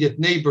its immediate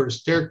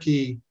neighbors,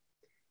 Turkey,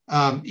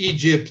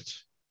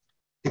 Egypt,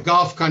 the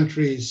Gulf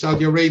countries,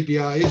 Saudi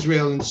Arabia,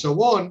 Israel, and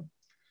so on,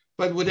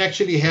 but would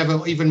actually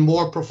have even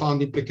more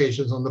profound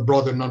implications on the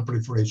broader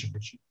non-proliferation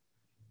regime.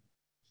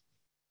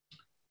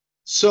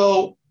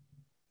 So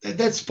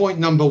that's point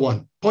number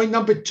one. Point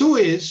number two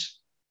is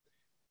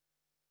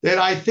that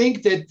I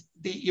think that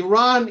the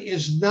Iran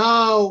is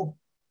now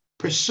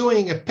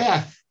pursuing a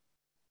path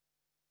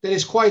that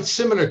is quite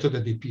similar to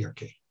the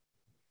DPRK.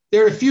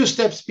 They're a few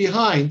steps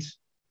behind,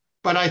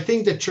 but I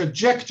think the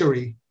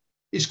trajectory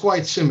is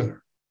quite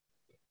similar.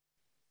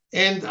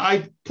 And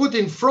I put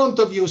in front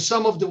of you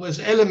some of those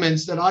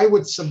elements that I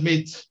would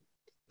submit,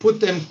 put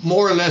them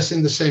more or less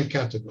in the same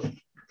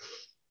category.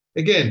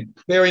 Again,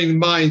 bearing in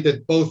mind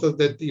that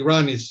that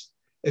Iran is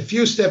a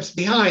few steps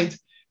behind,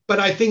 but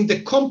I think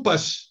the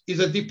compass is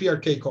a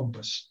DPRK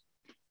compass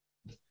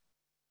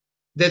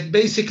that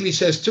basically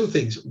says two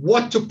things: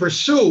 what to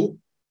pursue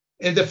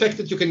and the fact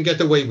that you can get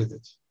away with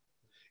it.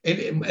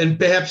 And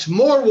perhaps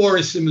more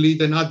worrisomely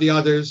than the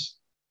others,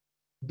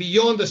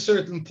 beyond a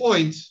certain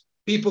point,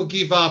 people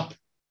give up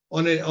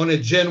on a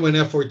genuine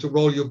effort to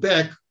roll you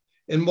back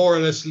and more or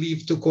less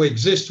leave to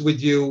coexist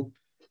with you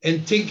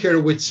and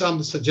tinker with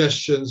some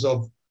suggestions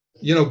of,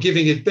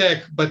 giving it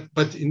back,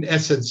 but in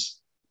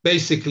essence,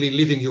 basically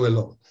leaving you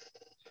alone.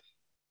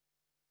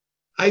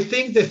 I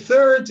think the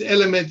third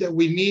element that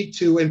we need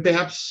to, and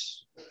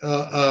perhaps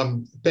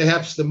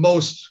the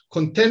most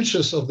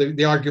contentious of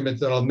the argument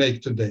that I'll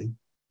make today,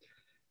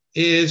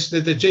 is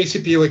that the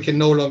JCPOA can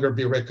no longer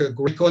be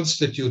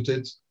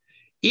reconstituted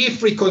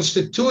if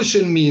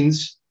reconstitution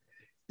means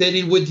that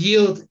it would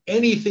yield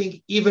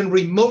anything even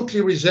remotely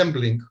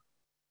resembling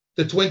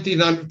the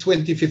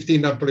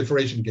 2015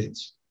 non-proliferation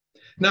gains.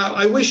 Now,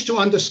 I wish to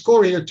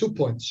underscore here 2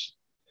 points.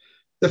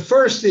 The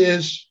first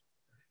is,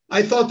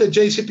 I thought the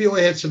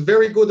JCPOA had some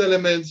very good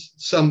elements,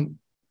 some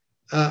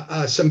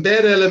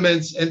bad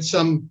elements, and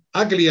some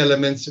ugly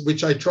elements,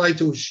 which I tried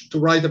to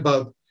write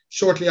about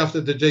shortly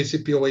after the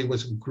JCPOA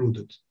was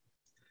concluded.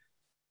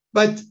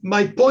 But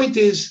my point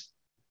is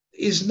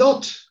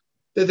not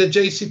that the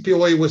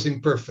JCPOA was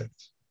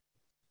imperfect,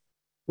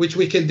 which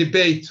we can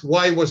debate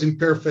why it was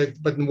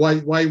imperfect, but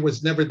why it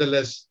was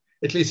nevertheless,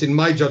 at least in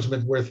my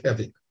judgment, worth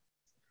having.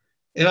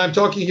 And I'm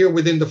talking here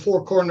within the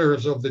four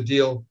corners of the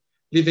deal,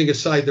 leaving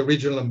aside the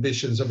regional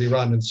ambitions of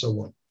Iran and so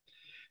on.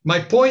 My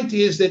point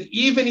is that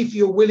even if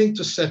you're willing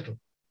to settle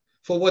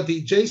for what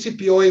the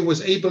JCPOA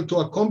was able to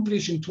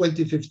accomplish in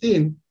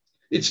 2015,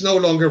 it's no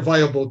longer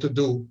viable to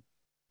do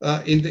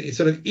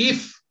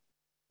if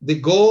the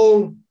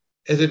goal,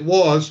 as it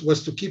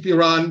was to keep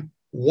Iran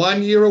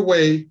 1 year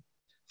away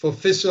for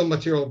fissile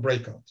material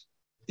breakout.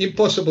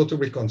 Impossible to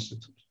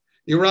reconstitute.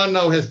 Iran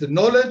now has the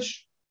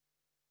knowledge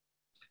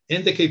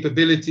and the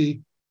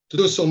capability to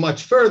do so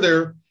much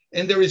further,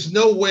 and there is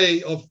no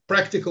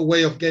practical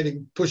way of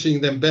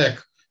pushing them back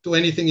to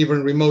anything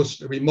even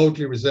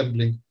remotely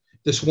resembling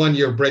this 1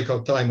 year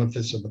breakout time on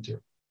fissile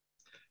material.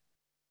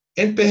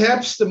 And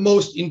perhaps the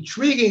most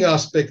intriguing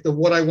aspect of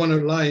what I want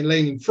to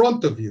lay in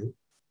front of you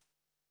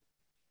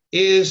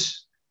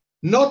is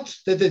not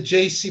that the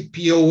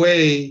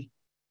JCPOA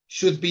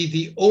should be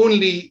the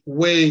only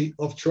way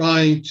of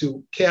trying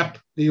to cap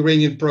the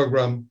Iranian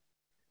program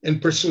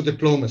and pursue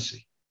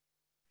diplomacy.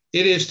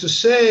 It is to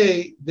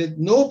say that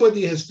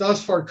nobody has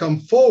thus far come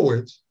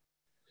forward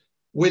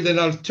with an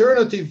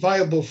alternative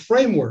viable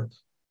framework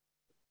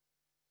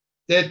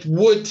that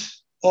would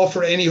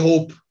offer any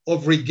hope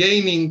of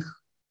regaining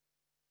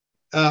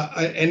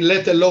and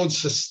let alone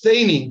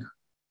sustaining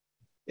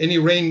an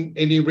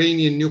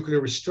Iranian nuclear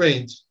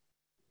restraint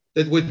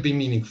that would be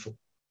meaningful.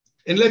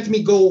 And let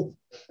me go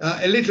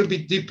a little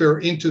bit deeper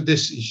into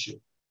this issue.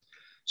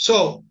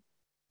 So,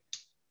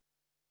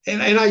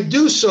 and I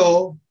do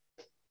so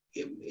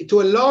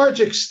to a large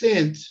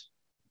extent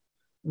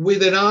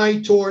with an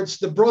eye towards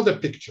the broader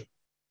picture,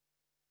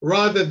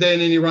 rather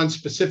than an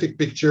Iran-specific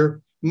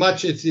picture.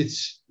 Much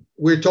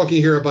we're talking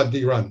here about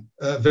the Iran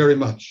very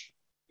much.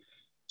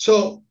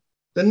 So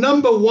the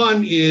number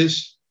one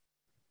is,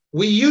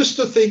 we used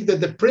to think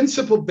that the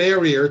principal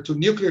barrier to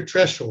nuclear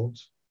threshold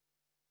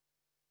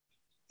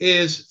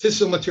is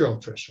fissile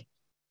material threshold.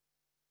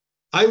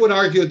 I would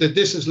argue that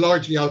this is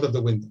largely out of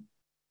the window.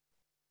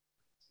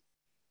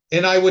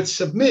 And I would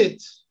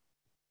submit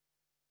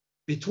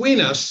between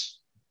us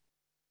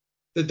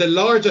that the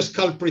largest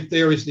culprit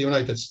there is the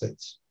United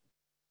States.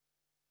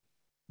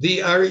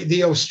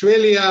 The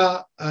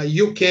Australia,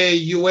 UK,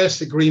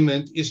 US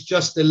agreement is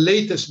just the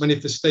latest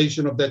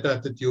manifestation of that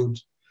attitude.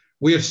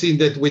 We have seen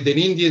that with an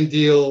Indian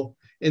deal,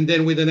 and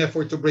then with an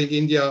effort to bring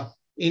India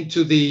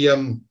into the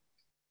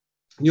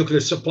nuclear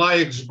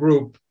suppliers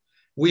group.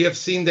 We have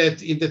seen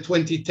that in the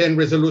 2010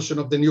 resolution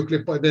of the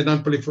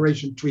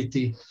Non-Proliferation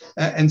Treaty,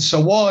 and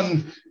so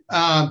on.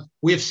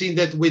 We have seen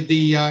that with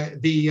the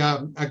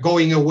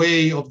going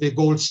away of the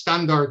gold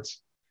standard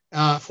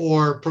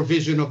for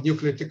provision of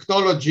nuclear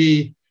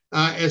technology,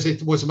 as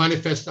it was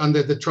manifest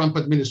under the Trump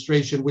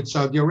administration with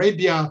Saudi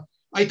Arabia.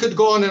 I could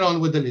go on and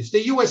on with the list.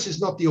 The US is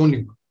not the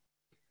only one,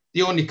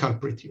 the only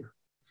culprit here.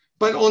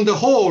 But on the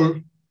whole,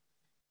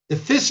 the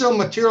fissile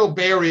material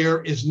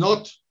barrier is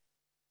not,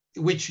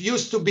 which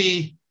used to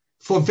be,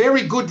 for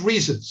very good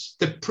reasons,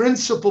 the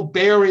principal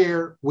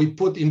barrier we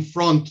put in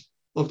front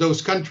of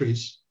those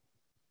countries,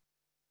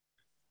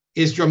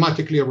 is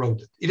dramatically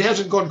eroded. It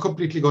hasn't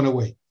completely gone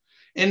away.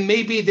 And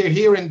maybe there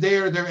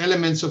are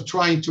elements of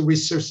trying to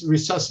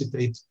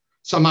resuscitate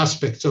some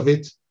aspects of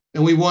it.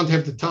 And we won't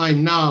have the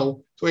time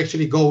now to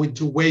actually go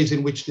into ways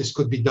in which this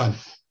could be done.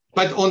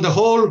 But on the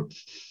whole,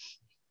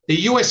 the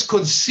US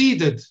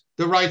conceded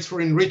the rights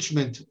for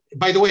enrichment,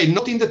 by the way,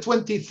 not in the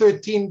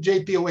 2013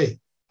 JPOA,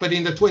 but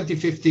in the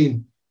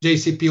 2015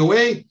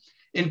 JCPOA,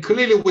 and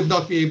clearly would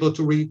not be able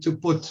to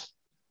put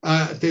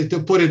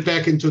it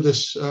back into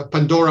this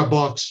Pandora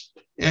box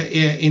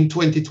in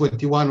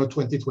 2021 or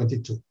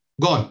 2022.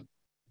 Gone.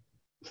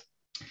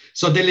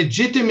 So the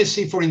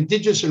legitimacy for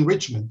indigenous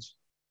enrichment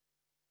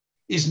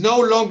is no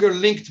longer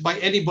linked by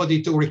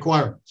anybody to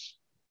requirements,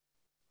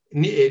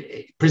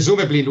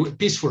 presumably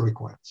peaceful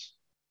requirements.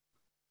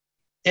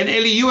 And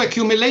LEU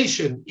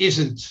accumulation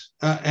isn't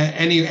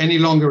any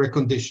longer a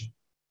condition.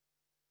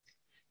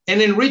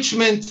 And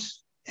enrichment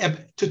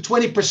to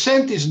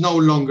 20% is no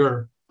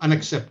longer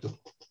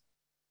unacceptable.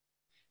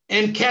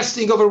 And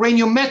casting of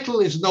uranium metal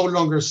is no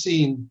longer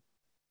seen,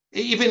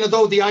 even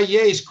though the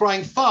IEA is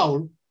crying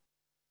foul,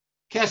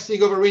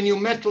 casting of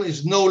uranium metal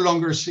is no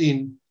longer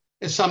seen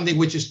as something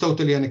which is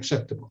totally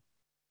unacceptable.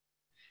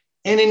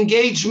 And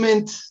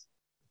engagement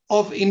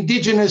of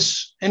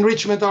indigenous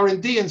enrichment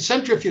R&D and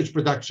centrifuge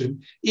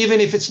production,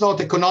 even if it's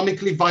not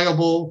economically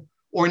viable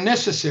or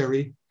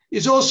necessary,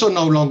 is also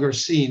no longer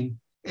seen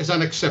as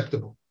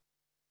unacceptable.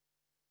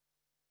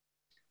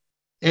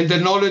 And the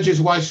knowledge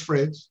is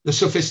widespread, the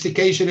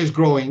sophistication is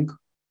growing,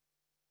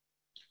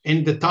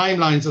 and the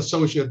timelines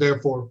associated,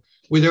 therefore,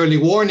 with early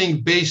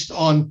warning based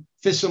on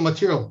fissile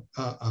material.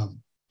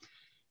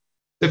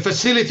 The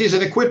facilities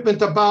and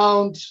equipment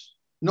abound,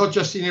 not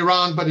just in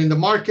Iran, but in the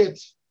market.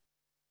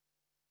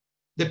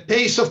 The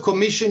pace of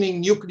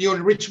commissioning nuclear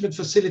enrichment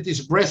facilities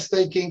is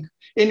breathtaking.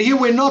 And here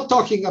we're not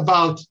talking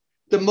about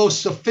the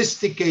most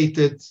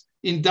sophisticated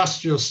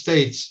industrial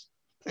states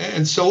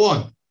and so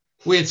on.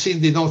 We had seen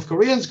the North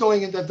Koreans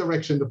going in that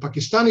direction, the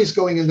Pakistanis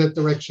going in that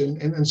direction,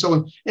 and so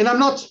on. And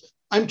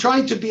I'm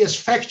trying to be as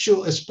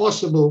factual as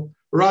possible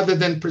rather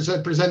than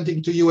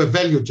presenting to you a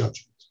value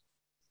judgment.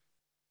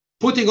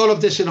 Putting all of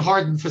this in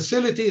hardened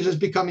facilities is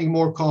becoming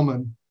more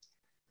common.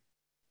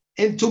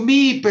 And to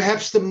me,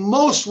 perhaps the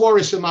most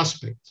worrisome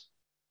aspect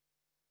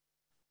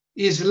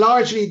is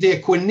largely the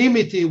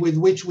equanimity with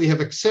which we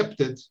have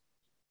accepted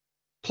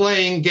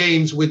playing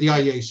games with the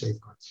IEA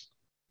safeguards,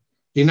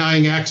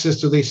 denying access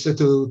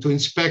to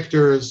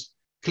inspectors,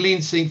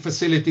 cleansing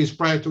facilities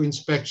prior to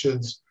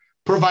inspections,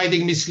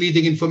 providing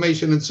misleading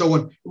information, and so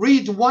on.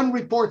 Read one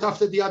report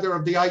after the other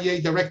of the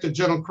IEA Director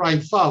General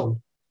crying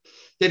foul,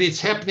 that it's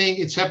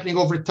happening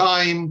over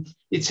time,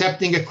 it's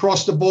happening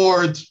across the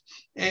board,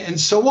 and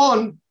so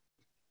on,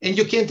 and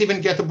you can't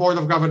even get a Board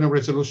of Governors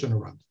resolution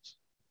around it.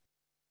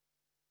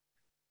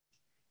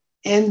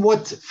 And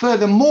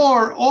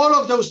furthermore, all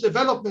of those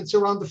developments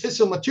around the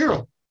fissile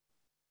material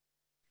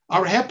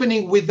are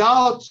happening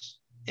without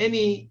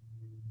any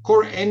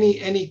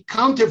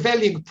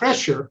countervailing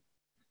pressure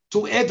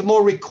to add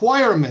more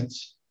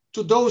requirements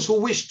to those who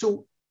wish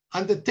to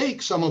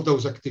undertake some of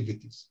those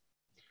activities.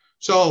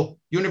 So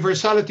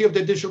universality of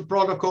the additional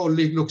protocol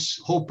looks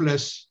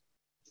hopeless.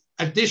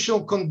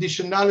 Additional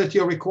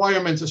conditionality or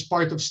requirements as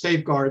part of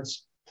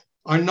safeguards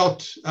are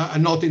not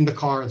in the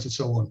cards and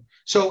so on.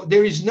 So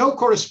there is no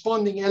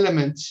corresponding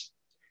elements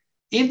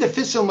in the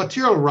fissile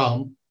material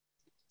realm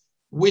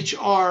which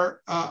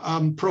are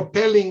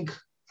propelling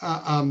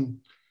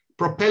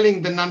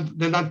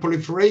the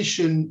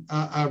non-proliferation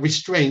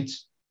restraint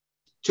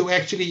to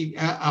actually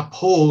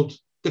uphold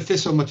the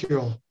fissile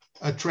material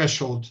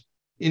threshold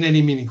in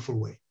any meaningful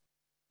way.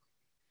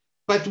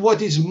 But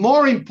what is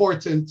more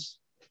important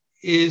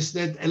is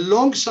that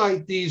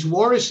alongside these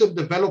worrisome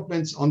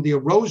developments on the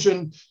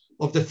erosion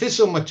of the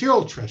fissile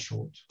material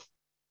threshold,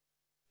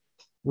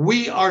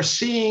 we are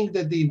seeing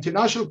that the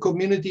international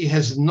community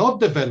has not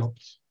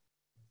developed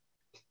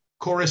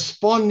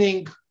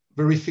corresponding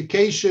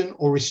verification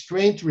or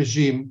restraint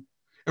regime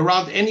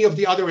around any of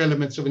the other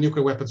elements of a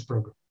nuclear weapons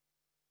program.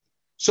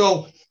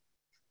 So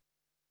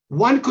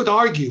one could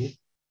argue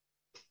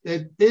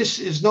that this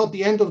is not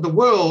the end of the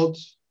world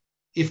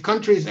if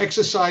countries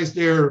exercise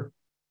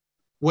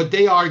what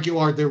they argue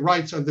are their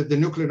rights under the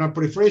Nuclear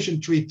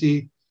Non-Proliferation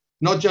Treaty,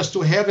 not just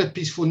to have a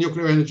peaceful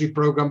nuclear energy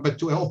program, but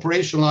to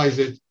operationalize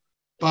it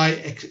by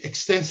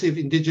extensive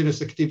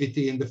indigenous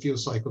activity in the fuel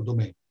cycle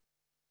domain,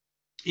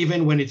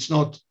 even when it's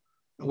not,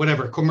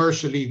 whatever,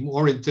 commercially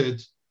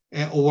warranted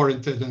or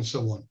warranted and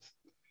so on.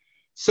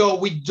 So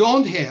we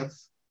don't have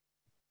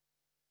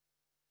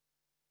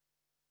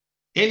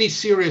any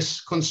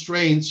serious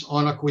constraints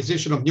on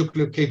acquisition of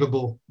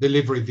nuclear-capable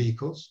delivery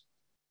vehicles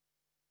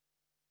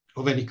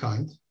of any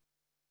kind.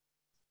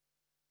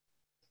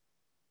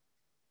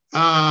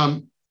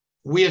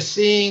 We are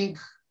seeing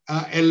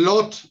a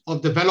lot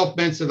of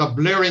developments that are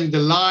blurring the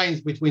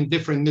lines between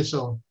different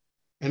missile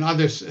and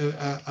other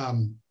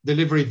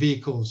delivery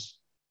vehicles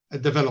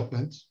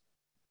development.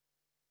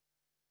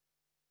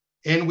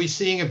 And we're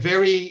seeing a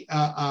very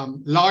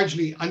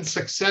largely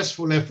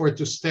unsuccessful effort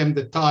to stem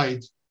the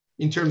tide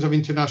in terms of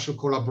international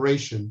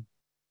collaboration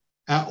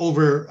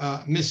over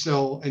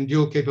missile and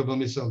dual-capable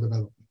missile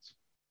development.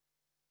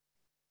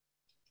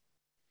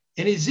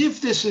 And as if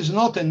this is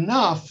not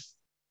enough,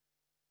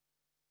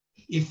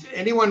 if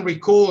anyone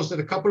recalls that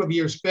a couple of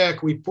years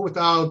back, we put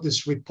out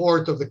this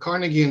report of the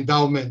Carnegie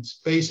Endowment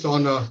based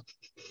on a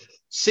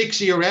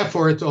 6-year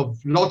effort of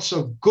lots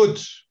of good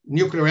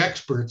nuclear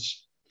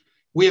experts.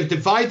 We have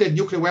divided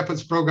nuclear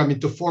weapons program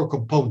into 4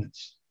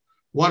 components.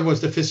 One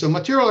was the fissile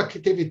material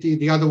activity,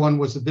 the other one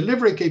was the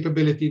delivery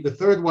capability, the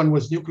third one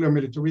was nuclear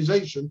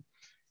militarization,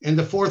 and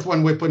the fourth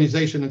one,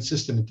 weaponization and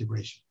system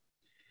integration.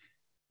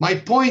 My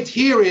point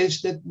here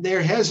is that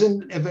there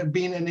hasn't ever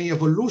been any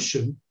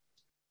evolution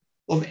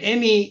of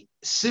any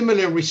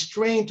similar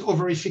restraint or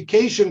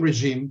verification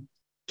regime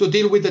to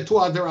deal with the 2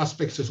 other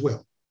aspects as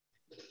well.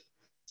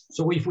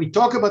 So if we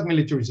talk about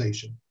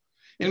militarization,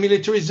 and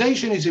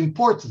militarization is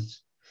important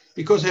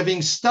because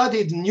having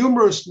studied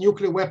numerous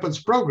nuclear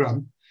weapons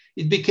programs,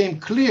 it became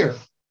clear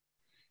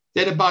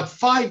that about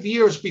 5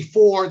 years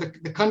before the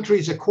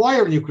countries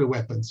acquire nuclear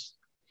weapons,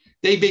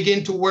 they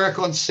begin to work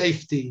on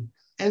safety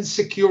and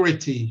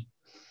security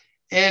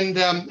and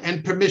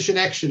permission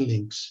action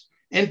links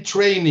and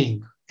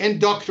training and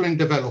doctrine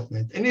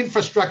development and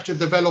infrastructure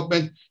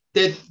development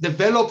that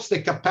develops the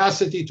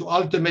capacity to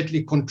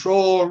ultimately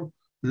control,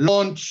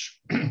 launch,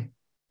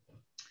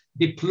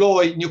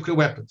 deploy nuclear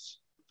weapons.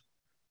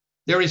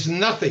 There is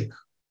nothing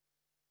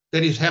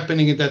that is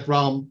happening in that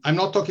realm. I'm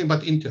not talking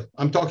about Intel.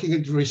 I'm talking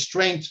about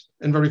restraint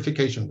and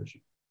verification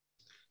regime.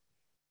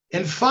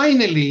 And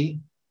finally,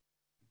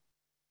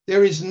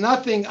 there is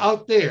nothing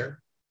out there.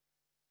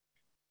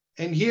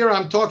 And here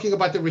I'm talking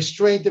about the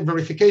restraint and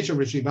verification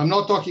regime. I'm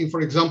not talking,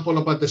 for example,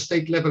 about the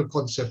state level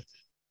concept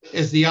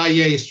as the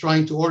IEA is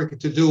trying to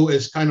do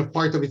as kind of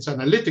part of its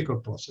analytical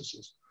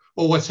processes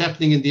or what's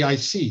happening in the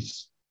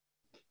ICs.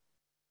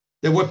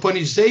 The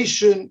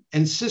weaponization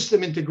and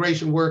system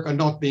integration work are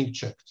not being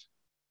checked.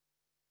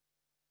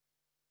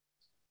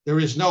 There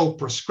is no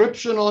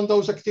prescription on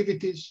those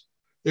activities.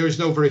 There is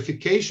no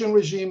verification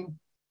regime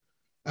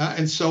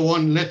and so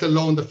on, let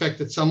alone the fact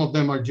that some of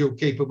them are dual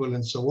capable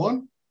and so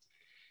on.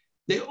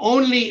 The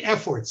only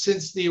effort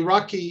since the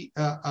Iraqi,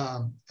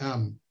 the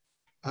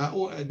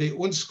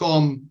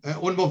UNSCOM,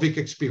 UNMOVIC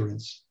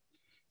experience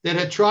that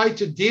had tried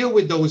to deal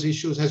with those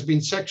issues has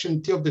been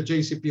Section 2 of the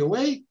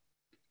JCPOA,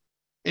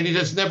 and it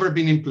has never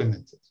been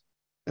implemented.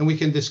 And we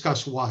can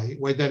discuss why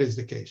that is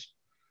the case.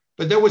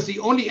 But that was the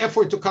only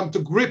effort to come to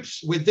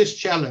grips with this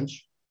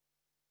challenge,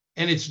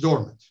 and it's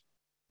dormant.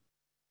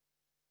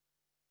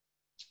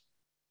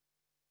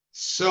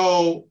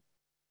 So,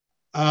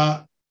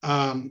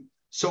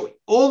 so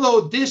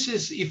although this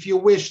is, if you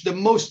wish, the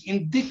most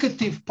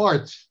indicative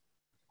part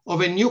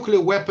of a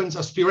nuclear weapons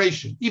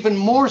aspiration, even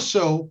more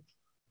so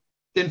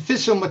than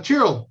fissile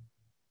material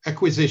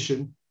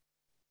acquisition,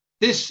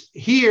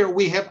 here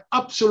we have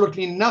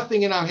absolutely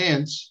nothing in our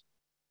hands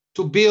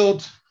to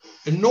build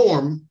a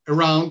norm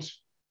around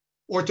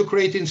or to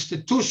create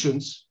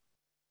institutions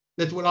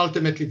that will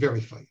ultimately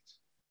verify it.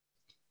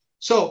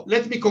 So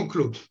let me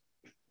conclude.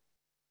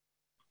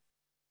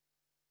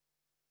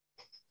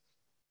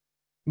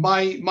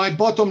 My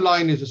bottom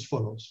line is as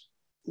follows.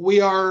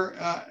 We are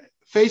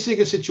facing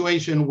a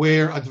situation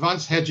where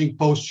advanced hedging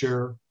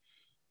posture,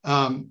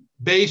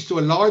 based to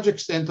a large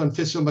extent on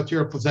fissile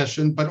material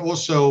possession, but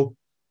also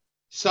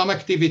some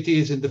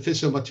activities in the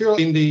fissile material,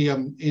 in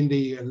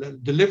the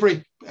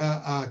delivery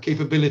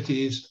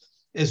capabilities,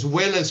 as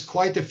well as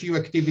quite a few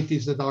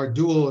activities that are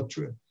dual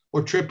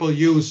or triple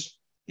use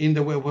in the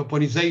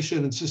weaponization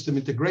and system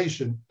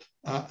integration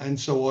and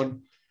so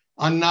on,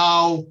 are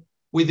now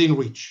within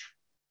reach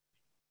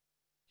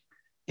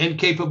and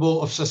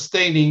capable of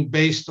sustaining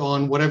based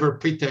on whatever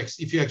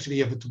pretext, if you actually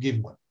have to give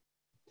one.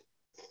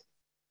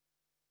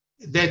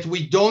 That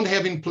we don't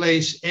have in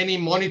place any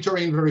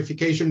monitoring and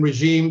verification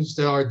regimes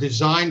that are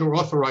designed or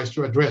authorized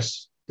to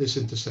address this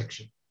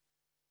intersection.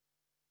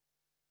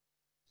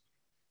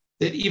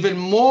 That even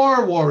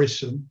more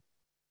worrisome,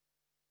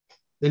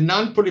 the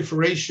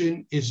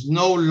non-proliferation is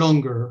no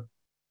longer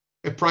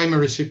a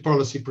primary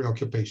policy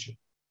preoccupation.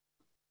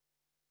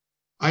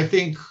 I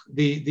think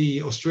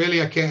the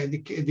Australia,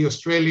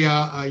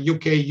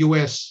 UK,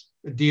 US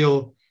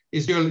deal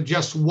is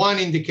just one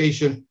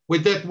indication where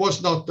that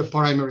was not the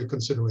primary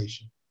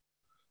consideration.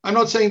 I'm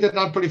not saying that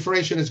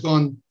non-proliferation has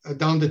gone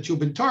down the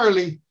tube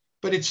entirely,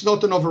 but it's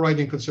not an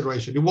overriding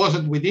consideration. It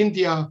wasn't with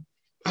India,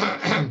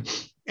 and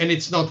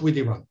it's not with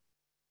Iran,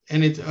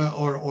 and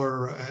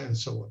and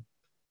so on.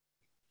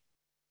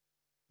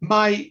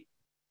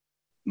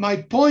 My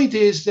point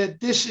is that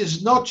this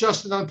is not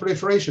just a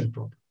non-proliferation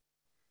problem,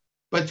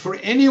 but for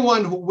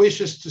anyone who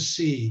wishes to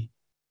see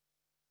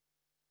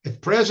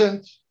at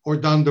present or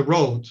down the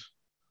road,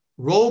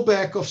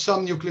 rollback of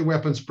some nuclear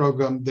weapons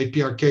program, the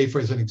PRK for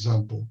as an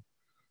example,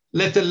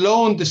 let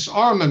alone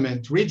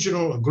disarmament,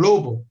 regional or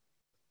global,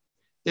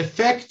 the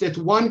fact that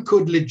one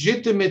could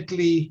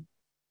legitimately,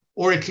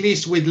 or at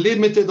least with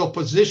limited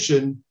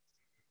opposition,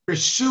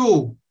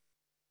 pursue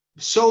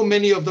so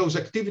many of those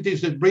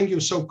activities that bring you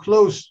so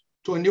close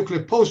to a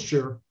nuclear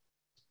posture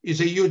is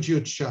a huge,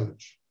 huge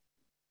challenge.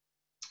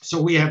 So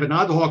we have an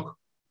ad hoc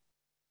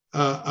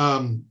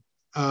an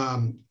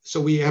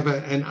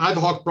ad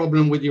hoc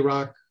problem with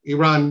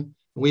Iran.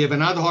 We have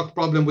an ad hoc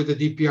problem with the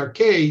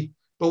DPRK,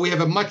 but we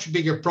have a much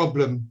bigger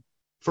problem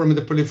from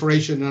the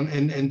proliferation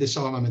and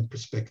disarmament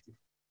perspective.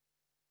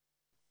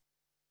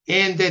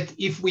 And that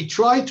if we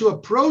try to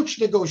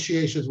approach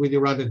negotiations with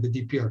Iran and the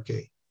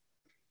DPRK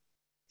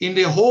in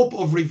the hope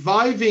of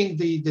reviving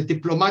the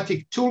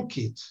diplomatic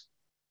toolkit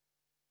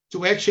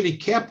to actually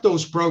cap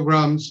those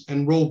programs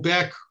and roll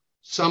back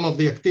some of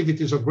the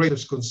activities of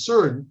greatest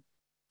concern,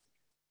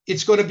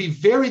 it's going to be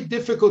very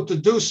difficult to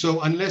do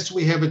so unless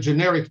we have a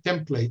generic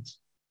template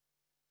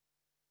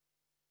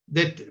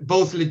that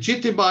both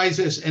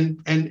legitimizes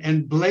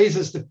and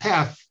blazes the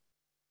path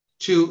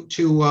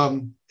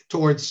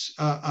towards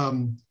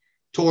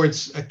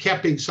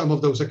capping some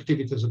of those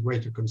activities of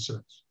greater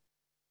concerns.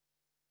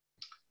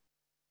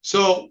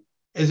 So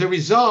as a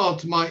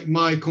result,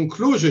 my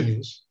conclusion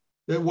is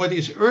that what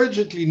is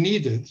urgently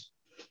needed,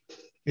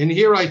 and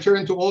here I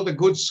turn to all the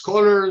good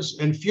scholars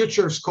and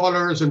future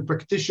scholars and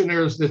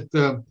practitioners that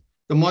the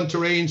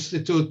Monterey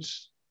Institute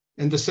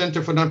and the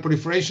Center for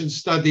Non-Proliferation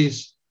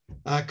Studies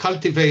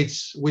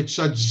cultivates with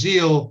such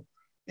zeal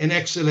and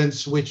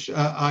excellence, which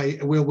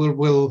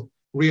will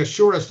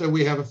reassure us that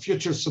we have a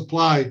future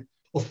supply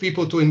of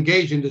people to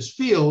engage in this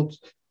field.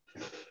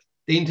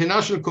 The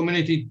international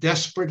community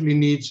desperately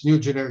needs new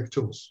generic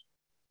tools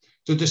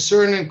to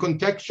discern and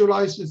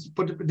contextualize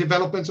the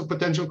developments of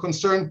potential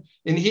concern.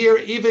 And here,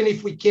 even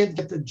if we can't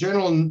get the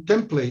general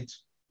template,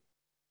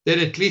 that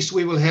at least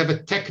we will have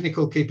a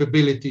technical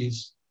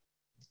capabilities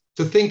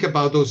to think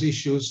about those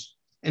issues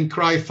and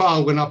cry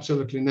foul when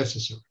absolutely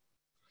necessary.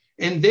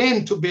 And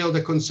then to build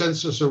a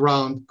consensus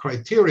around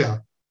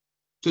criteria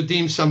to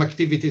deem some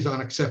activities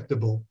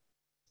unacceptable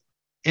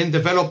and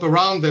develop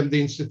around them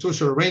the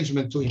institutional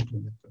arrangement to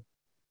implement them.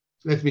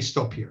 Let me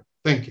stop here.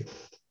 Thank you.